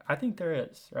 I think there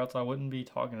is, or else I wouldn't be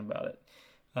talking about it.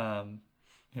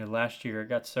 Last year it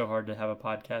got so hard to have a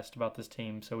podcast about this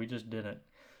team, so we just didn't.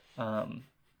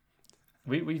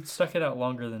 We stuck it out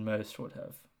longer than most would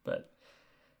have, but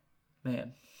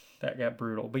man, that got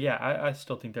brutal. But yeah, I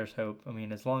still think there's hope. I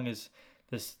mean, as long as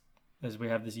we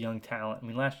have this young talent. I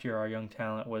mean, last year our young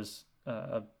talent was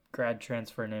a grad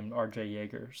transfer named R.J.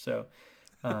 Yeager, so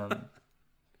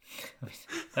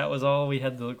that was all we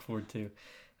had to look forward to.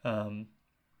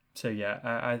 So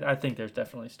yeah, I think there's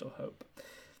definitely still hope.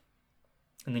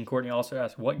 And then Courtney also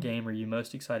asked, what game are you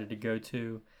most excited to go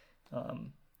to?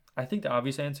 I think the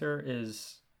obvious answer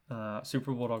is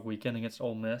Super Bulldog weekend against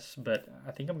Ole Miss, but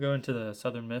I think I'm going to the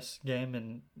Southern Miss game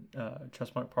in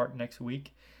Trustmark Park next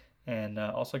week, and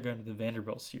also going to the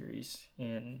Vanderbilt series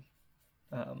in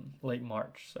late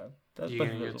March. So You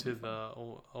gonna go to the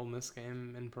Ole Miss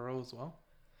game in Pearl as well?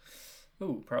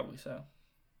 Ooh, probably so.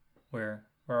 Where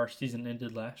our season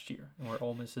ended last year, and where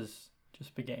Ole Miss's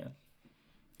just began.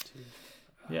 Dude,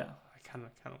 yeah, I kind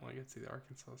of want to go see the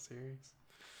Arkansas series.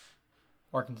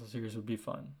 Arkansas series would be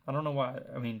fun. I don't know why.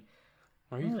 I mean,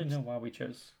 I don't really know why we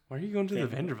chose. Why are you going to the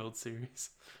Vanderbilt series?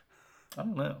 I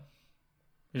don't know.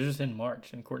 It was just in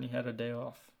March, and Courtney had a day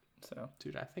off. So,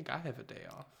 dude, I think I have a day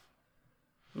off.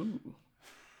 Ooh,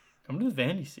 come to the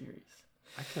Vandy series.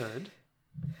 I could.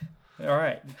 All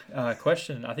right.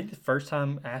 Question. I think the first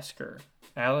time asker,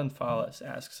 Alan Follis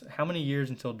asks, how many years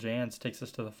until Jans takes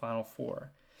us to the Final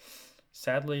Four?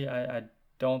 Sadly, I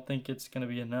don't think it's going to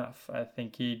be enough. I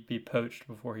think he'd be poached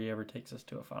before he ever takes us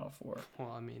to a Final Four.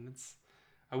 Well, I mean,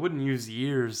 I wouldn't use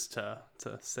years to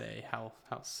say how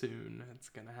soon it's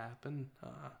going to happen.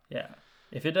 Yeah.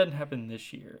 If it doesn't happen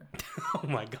this year. Oh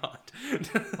my God.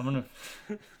 I'm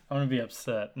gonna be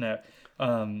upset. No.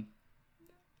 I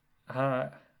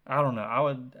don't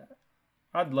know.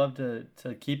 I'd love to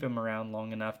keep him around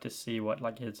long enough to see what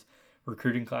like his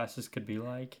recruiting classes could be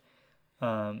like.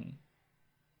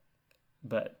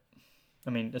 But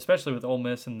I mean, especially with Ole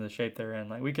Miss and the shape they're in,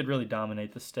 like we could really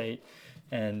dominate the state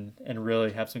and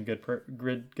really have some good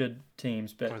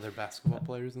teams. But are there basketball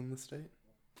players in the state?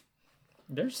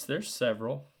 There's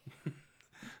several.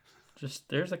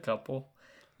 There's a couple.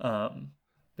 But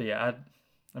yeah,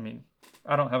 I mean,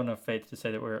 I don't have enough faith to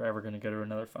say that we're ever going to go to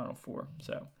another Final Four.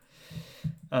 So,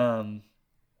 and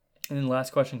then the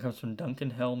last question comes from Duncan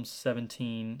Helms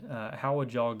 17. How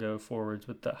would y'all go forwards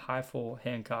with the Heifel,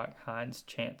 Hancock, Hines,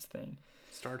 Chance thing?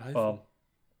 Start Heifel. Well,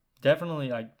 definitely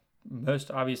like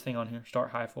most obvious thing on here.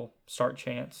 Start Heifel, start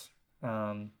Chance.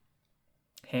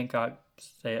 Hancock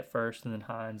stay at first, and then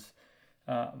Hines.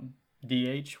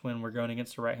 DH when we're going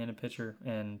against a right-handed pitcher,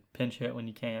 and pinch hit when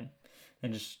you can,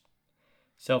 and just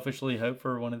selfishly hope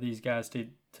for one of these guys to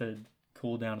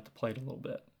cool down at the plate a little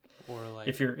bit. Or like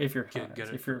if you're get Hines,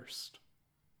 good at first.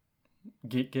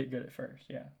 Get good at first.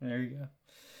 Yeah, there you go.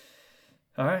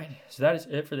 All right, so that is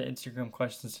it for the Instagram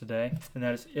questions today, and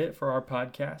that is it for our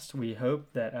podcast. We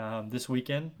hope that this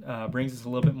weekend brings us a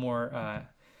little bit more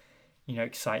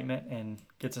excitement and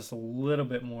gets us a little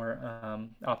bit more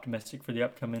optimistic for the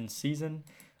upcoming season.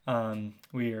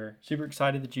 We are super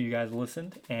excited that you guys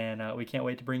listened, and we can't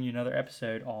wait to bring you another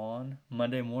episode on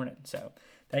Monday morning. So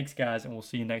thanks, guys, and we'll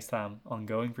see you next time on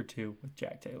Going for Two with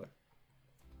Jack Taylor.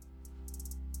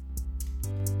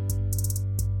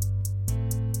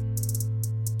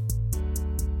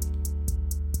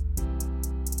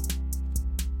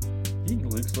 Do you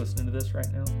think Luke's listening to this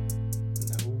right now?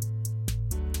 No.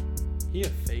 He a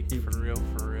fake for real.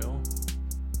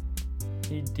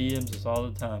 He DMs us all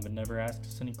the time but never asks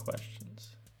us any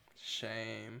questions.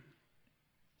 Shame.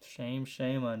 Shame,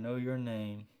 I know your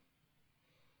name.